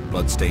try to keep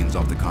bloodstains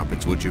off the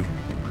carpets, would you?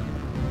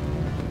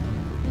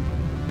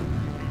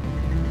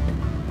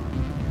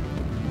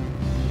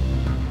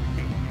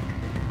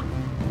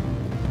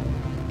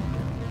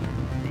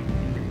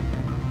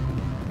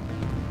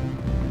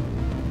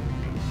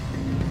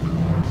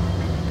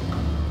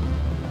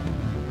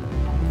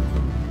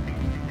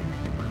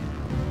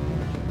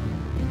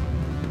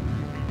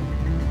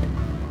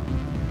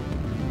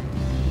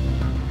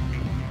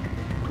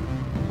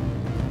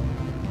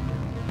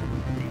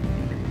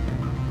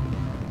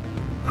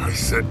 I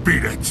said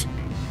beat it!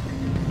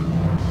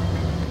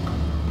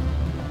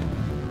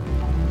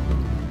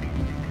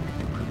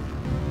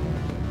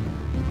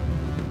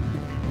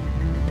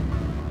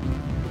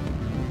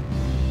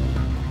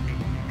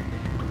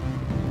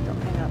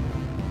 Don't hang up.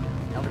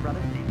 Elder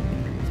brother?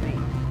 It's me.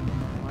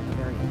 I'm on the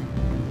Varian.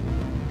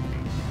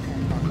 I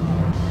can't talk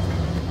long.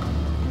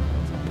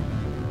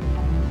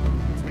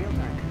 It's real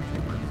time.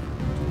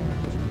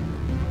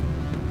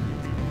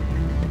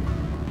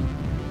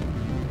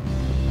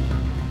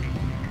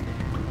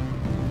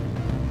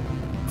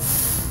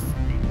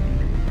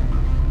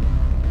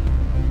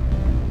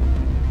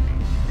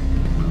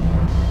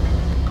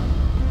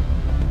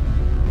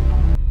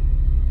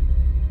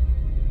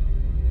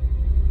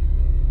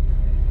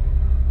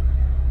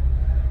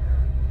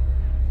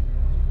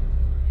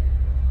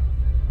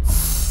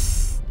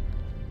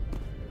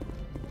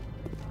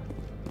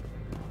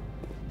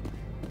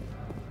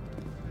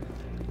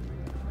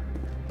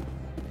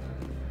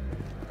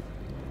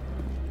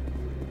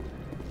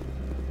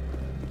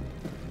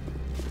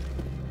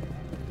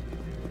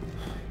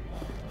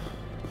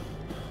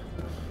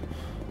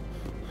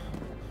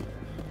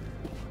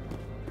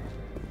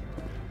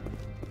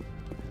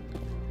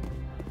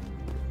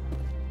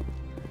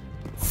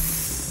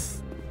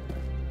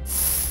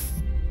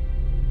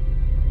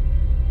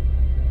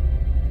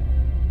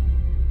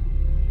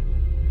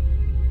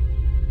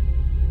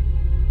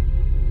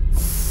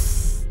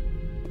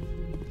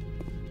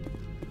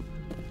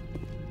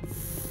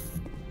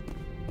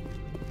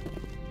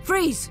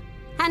 Freeze!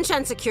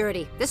 Hanshan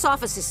Security. This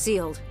office is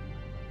sealed.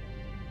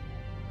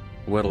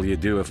 What'll you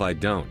do if I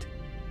don't?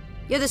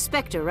 You're the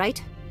Spectre,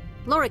 right?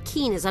 Lorik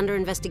Keene is under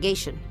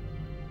investigation.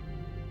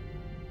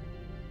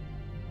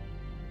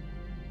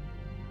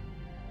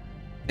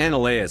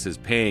 Analeas is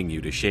paying you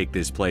to shake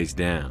this place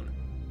down.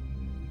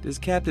 Does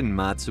Captain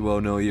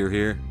Matsuo know you're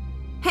here?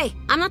 Hey,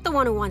 I'm not the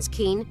one who wants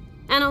Keene.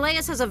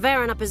 Analeas has a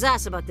Varen up his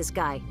ass about this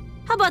guy.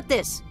 How about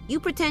this? You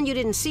pretend you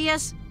didn't see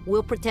us,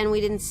 we'll pretend we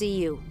didn't see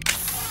you.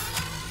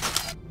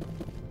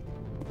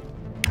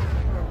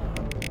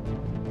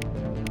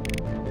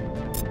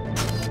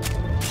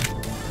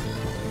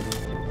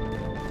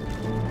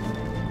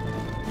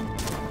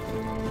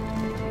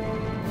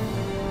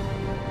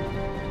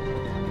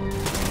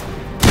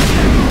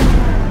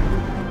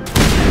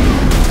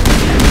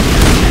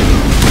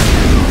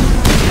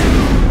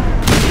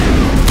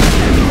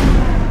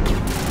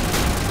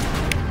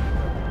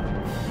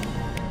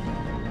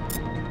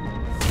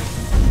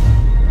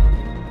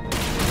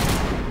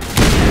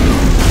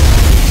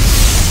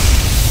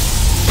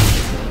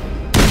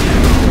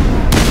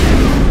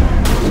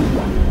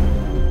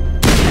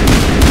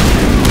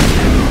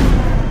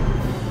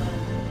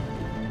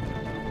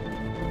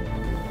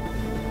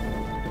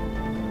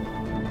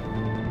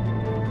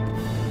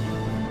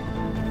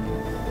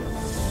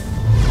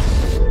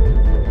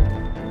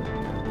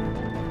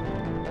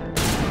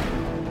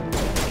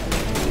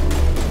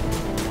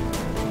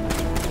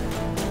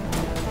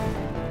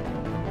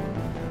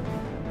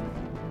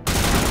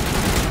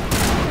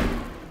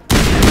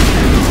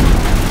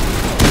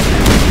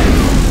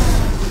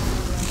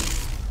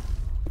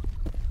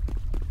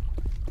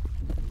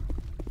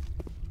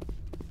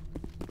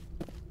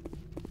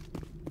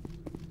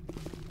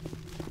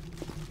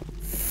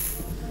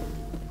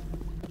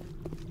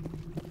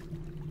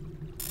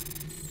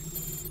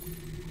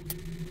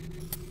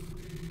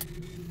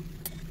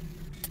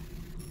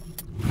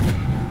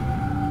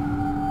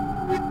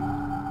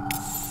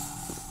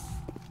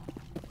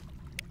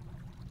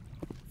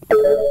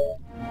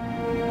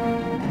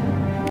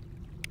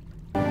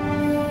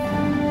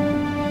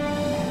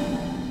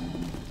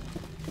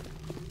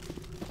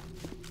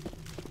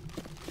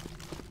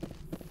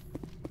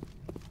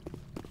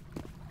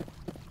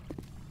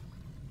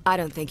 I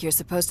don't think you're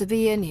supposed to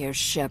be in here,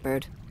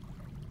 Shepard.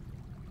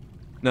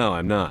 No,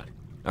 I'm not.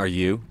 Are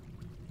you?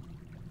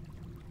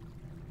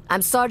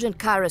 I'm Sergeant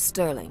Kyra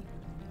Sterling,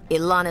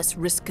 Ilanis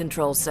Risk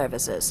Control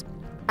Services.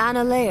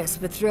 Ananias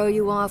would throw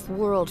you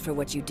off-world for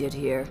what you did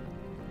here.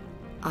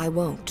 I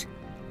won't.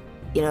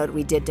 You know what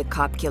we did to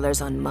cop killers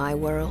on my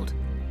world?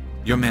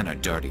 Your men are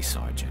dirty,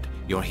 Sergeant.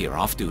 You're here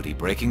off-duty,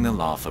 breaking the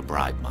law for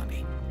bribe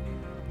money.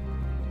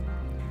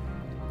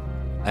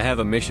 I have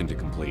a mission to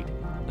complete.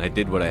 I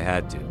did what I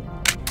had to.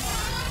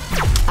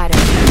 I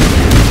don't...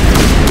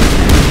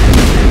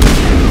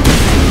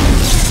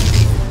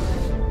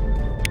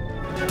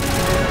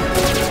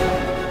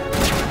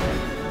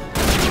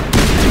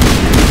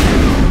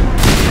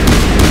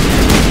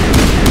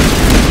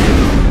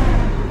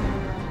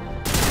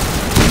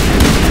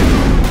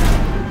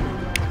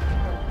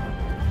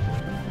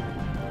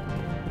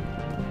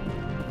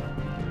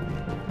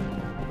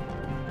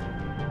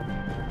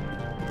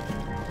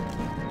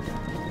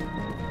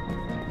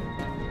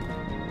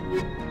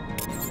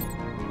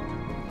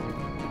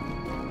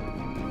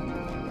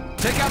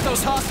 Take out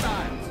those hostiles!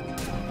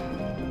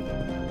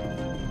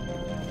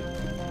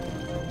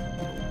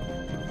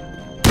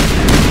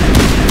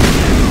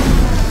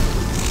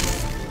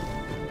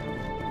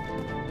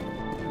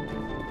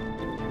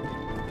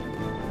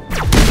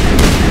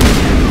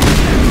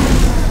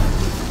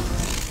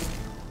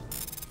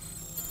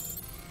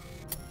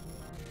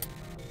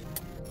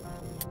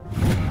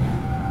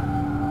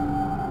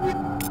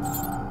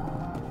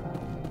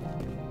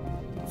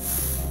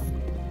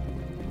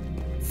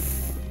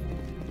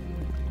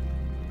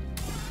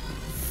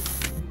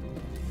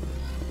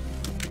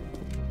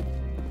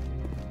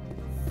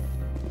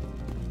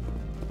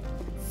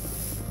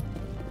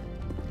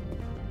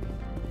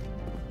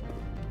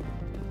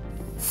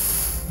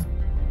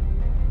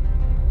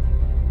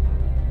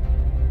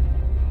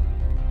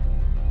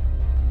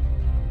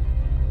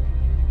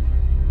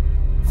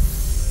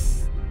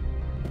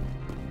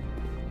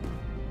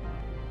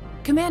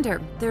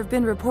 Commander, there have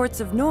been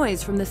reports of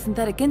noise from the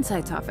Synthetic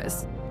Insights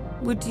office.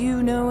 Would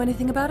you know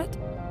anything about it?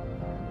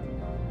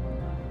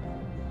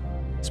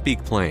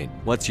 Speak plain.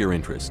 What's your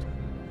interest?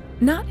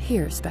 Not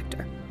here,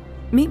 Spectre.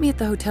 Meet me at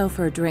the hotel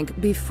for a drink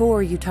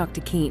before you talk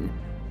to Keen.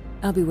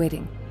 I'll be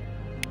waiting.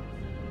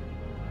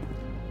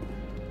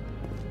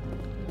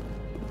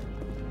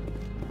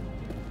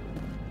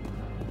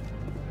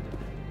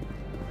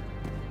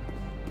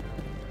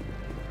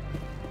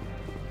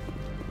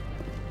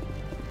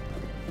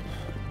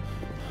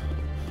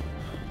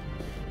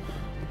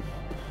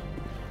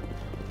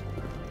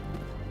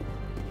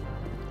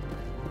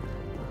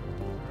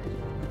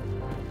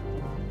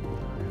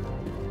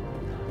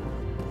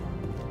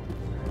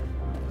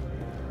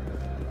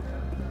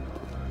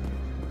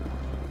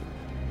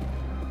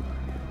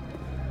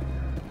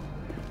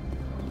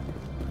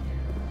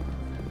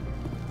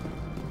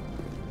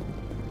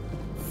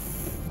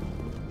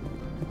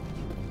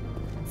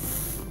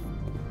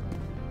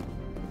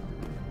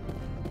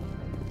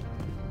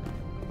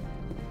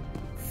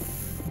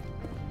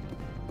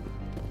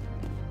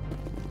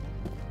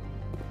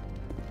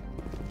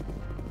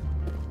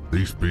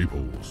 These people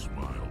will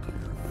smile to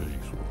your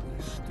face while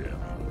they stab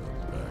you in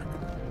the back.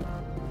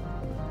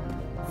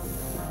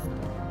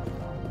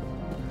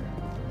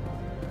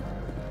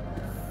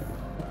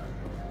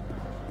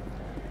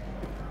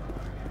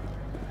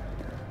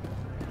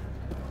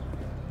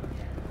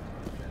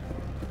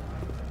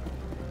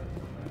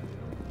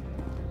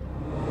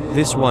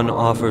 This one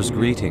offers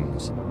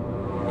greetings.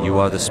 You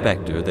are the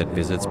Spectre that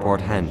visits Port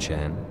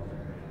Hanshan.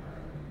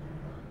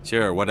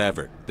 Sure,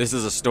 whatever. This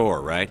is a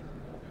store, right?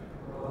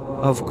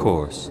 Of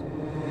course.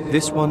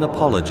 This one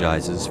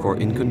apologizes for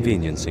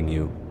inconveniencing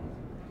you.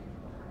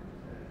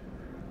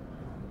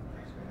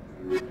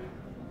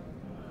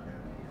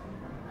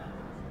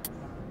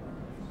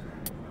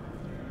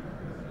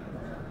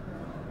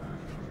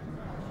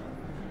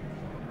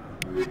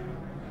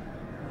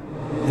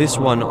 This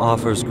one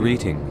offers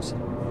greetings.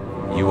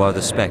 You are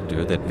the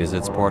Spectre that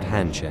visits Port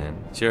Hanshan.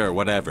 Sure,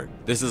 whatever.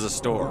 This is a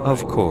store.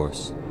 Of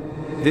course.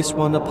 This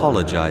one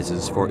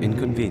apologizes for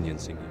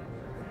inconveniencing you.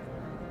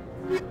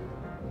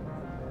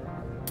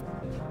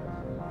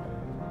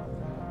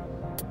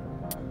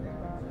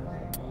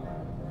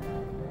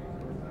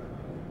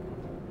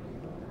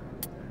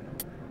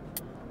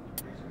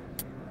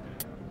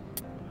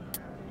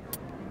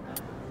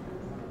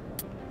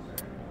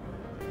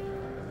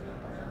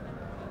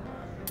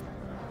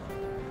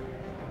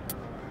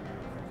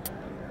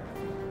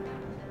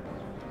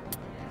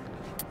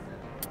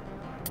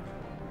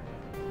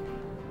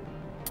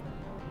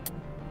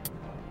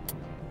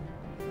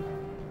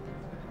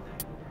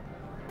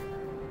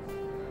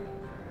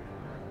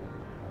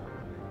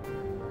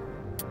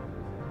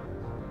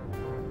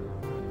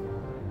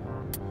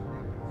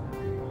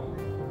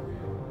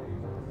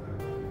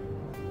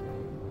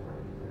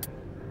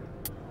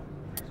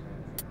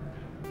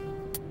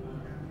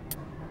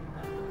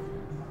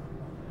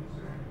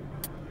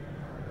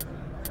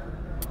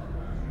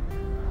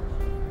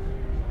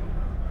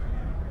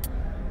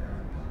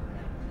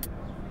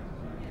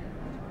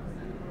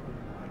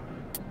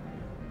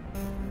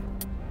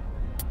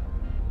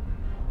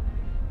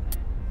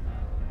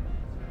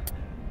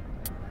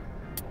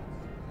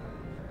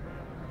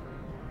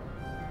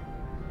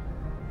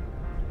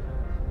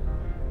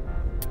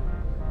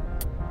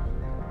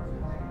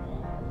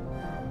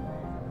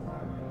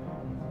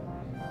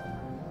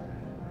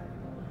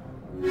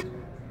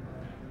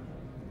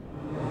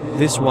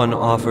 This one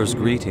offers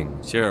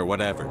greetings. Sure,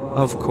 whatever.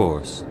 Of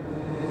course.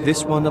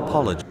 This one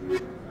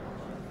apologizes.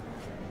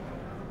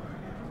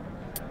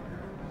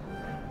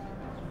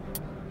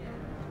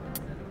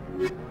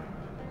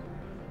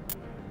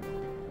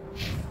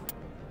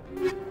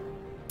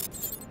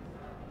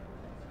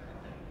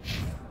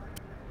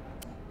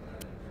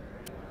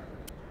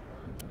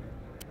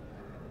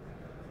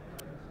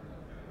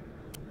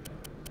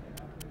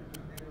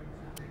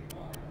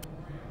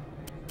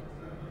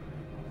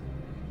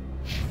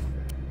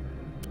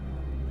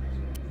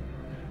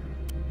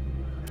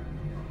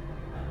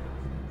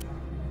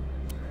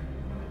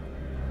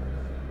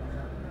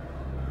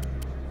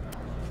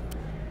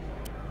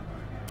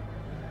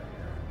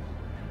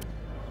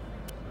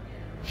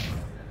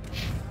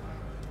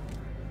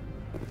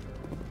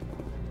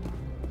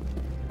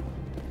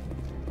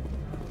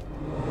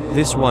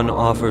 This one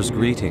offers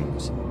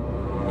greetings.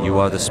 You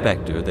are the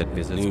Spectre that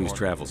visits... News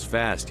travels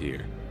fast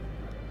here.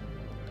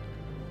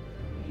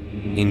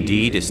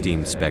 Indeed,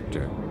 esteemed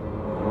Spectre.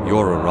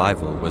 Your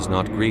arrival was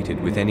not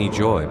greeted with any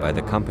joy by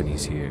the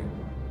companies here.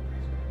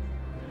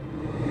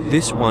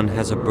 This one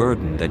has a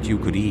burden that you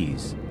could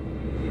ease.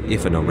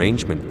 If an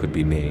arrangement could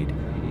be made,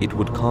 it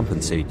would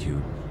compensate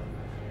you.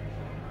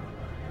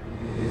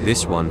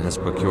 This one has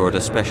procured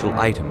a special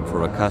item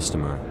for a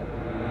customer.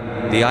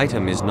 The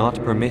item is not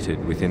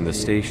permitted within the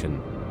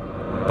station,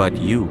 but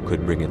you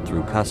could bring it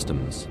through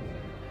customs.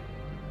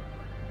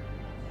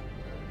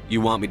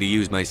 You want me to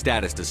use my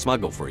status to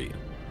smuggle for you?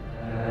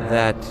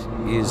 That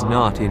is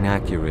not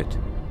inaccurate.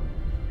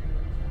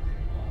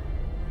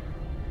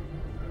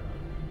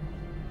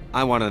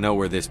 I want to know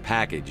where this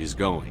package is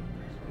going.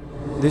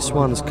 This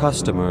one's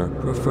customer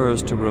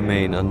prefers to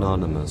remain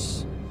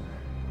anonymous.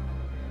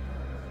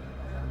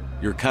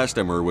 Your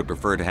customer would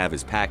prefer to have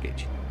his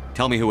package.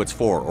 Tell me who it's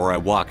for, or I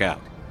walk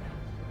out.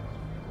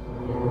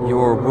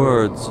 Your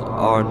words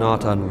are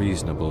not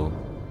unreasonable.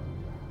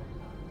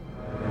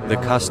 The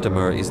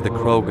customer is the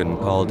Krogan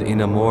called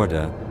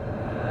Inamorda.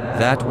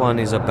 That one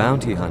is a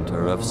bounty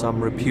hunter of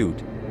some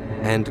repute,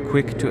 and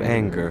quick to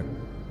anger.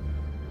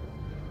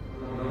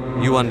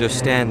 You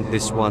understand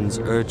this one's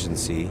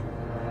urgency.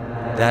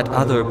 That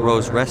other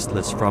grows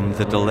restless from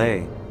the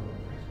delay.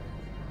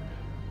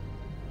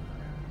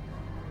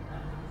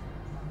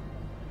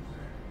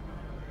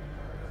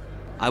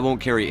 I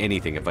won't carry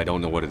anything if I don't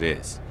know what it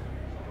is.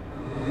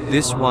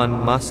 This one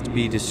must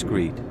be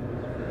discreet.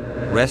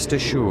 Rest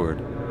assured,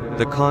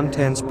 the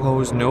contents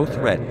pose no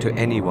threat to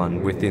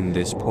anyone within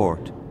this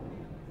port.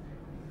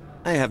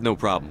 I have no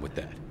problem with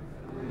that.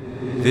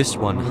 This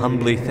one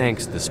humbly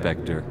thanks the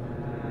Spectre.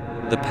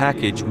 The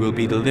package will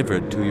be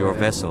delivered to your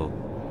vessel.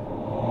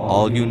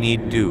 All you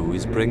need do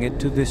is bring it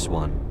to this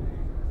one.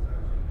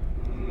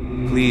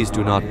 Please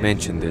do not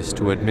mention this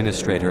to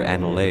Administrator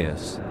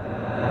Analaeus.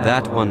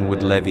 That one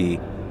would levy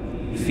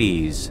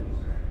fees.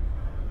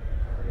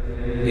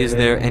 Is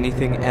there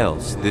anything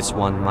else this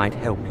one might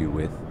help you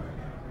with?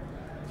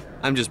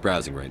 I'm just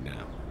browsing right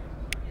now.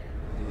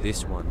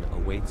 This one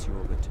awaits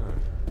your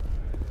return.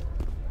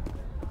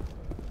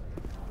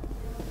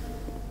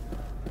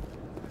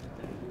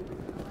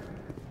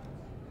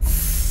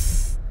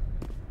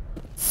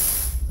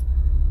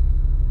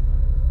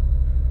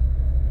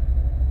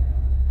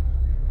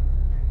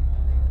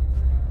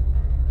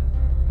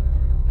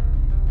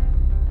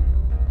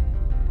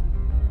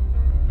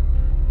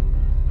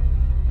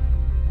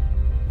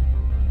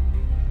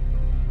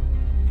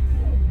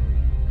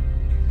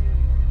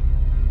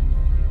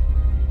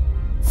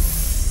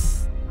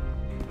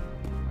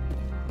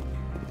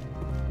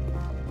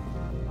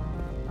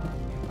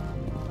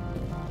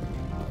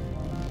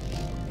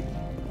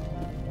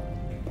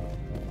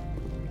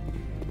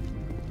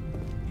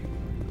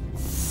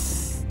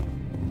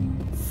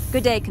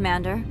 Good day,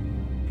 Commander.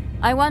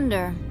 I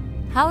wonder,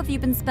 how have you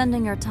been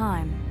spending your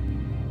time?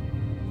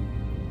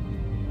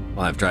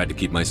 I've tried to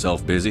keep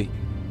myself busy.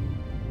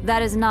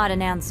 That is not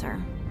an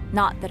answer.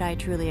 Not that I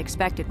truly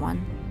expected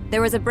one.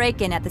 There was a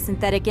break-in at the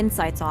Synthetic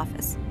Insights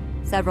office.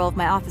 Several of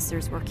my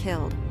officers were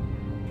killed.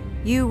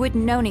 You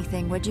wouldn't know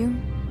anything, would you?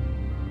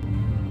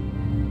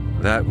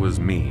 That was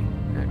me,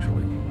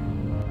 actually.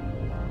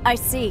 I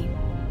see.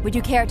 Would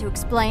you care to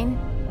explain?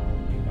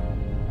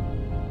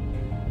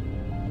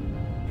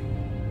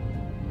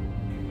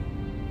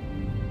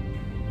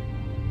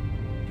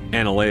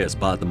 Analaeus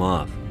bought them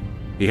off.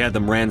 He had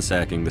them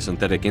ransacking the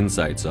Synthetic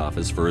Insights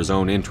office for his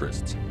own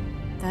interests.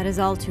 That is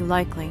all too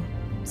likely.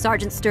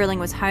 Sergeant Sterling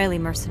was highly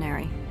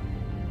mercenary.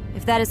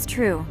 If that is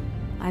true,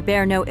 I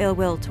bear no ill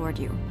will toward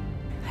you.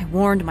 I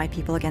warned my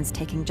people against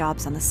taking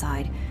jobs on the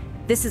side.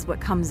 This is what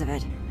comes of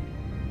it.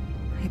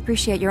 I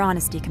appreciate your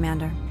honesty,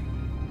 Commander.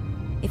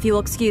 If you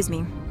will excuse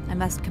me, I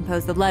must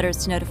compose the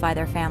letters to notify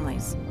their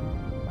families.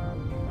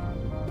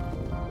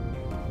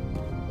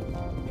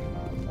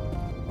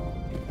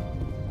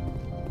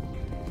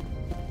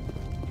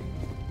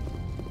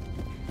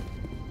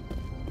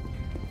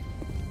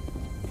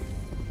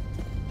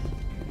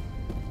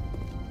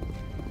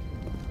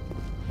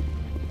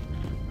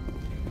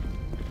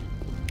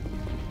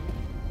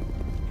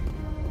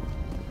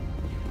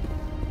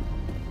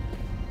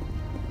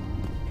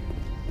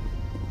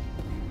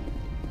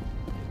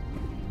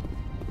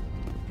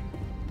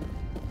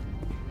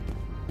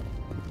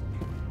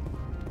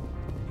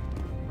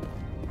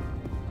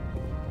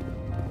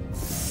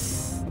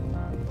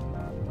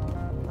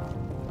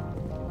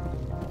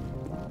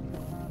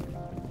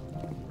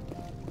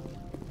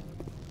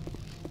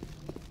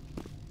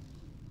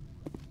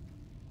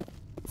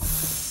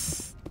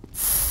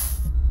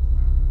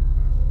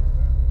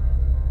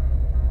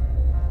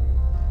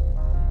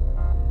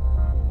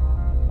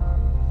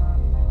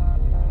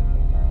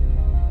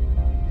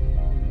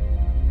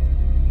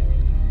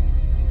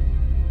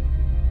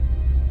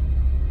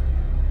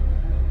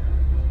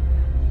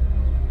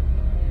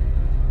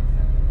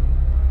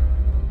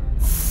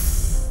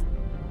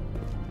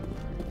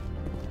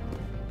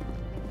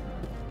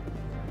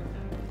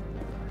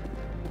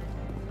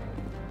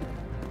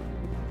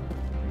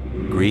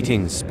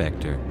 Greetings,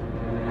 Spectre.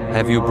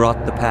 Have you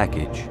brought the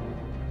package?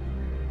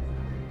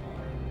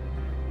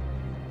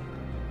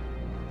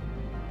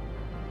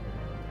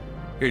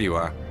 Here you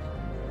are.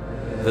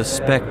 The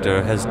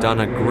Spectre has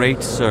done a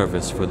great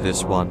service for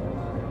this one.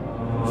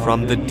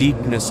 From the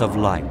deepness of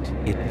light,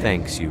 it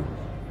thanks you.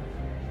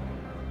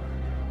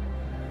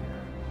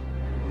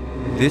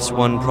 This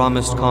one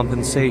promised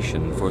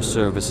compensation for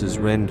services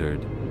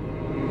rendered.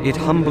 It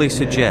humbly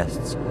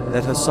suggests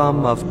that a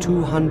sum of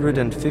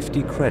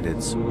 250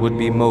 credits would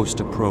be most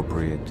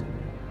appropriate.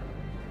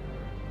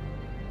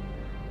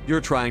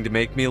 You're trying to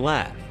make me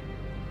laugh.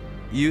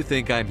 You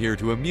think I'm here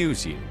to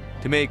amuse you,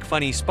 to make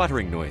funny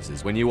sputtering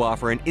noises when you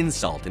offer an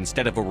insult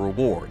instead of a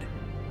reward.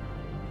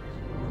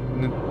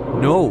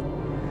 No,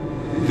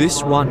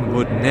 this one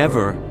would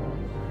never.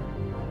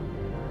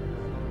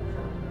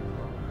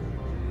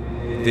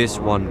 This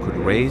one could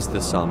raise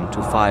the sum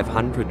to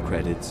 500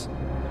 credits.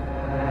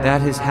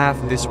 That is half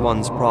this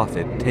one's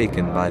profit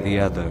taken by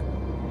the other.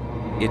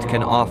 It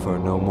can offer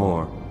no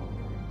more.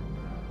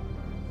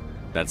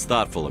 That's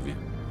thoughtful of you.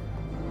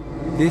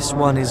 This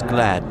one is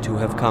glad to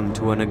have come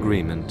to an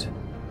agreement.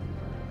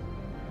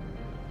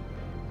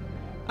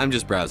 I'm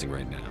just browsing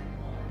right now.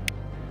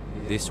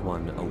 This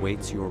one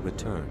awaits your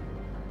return.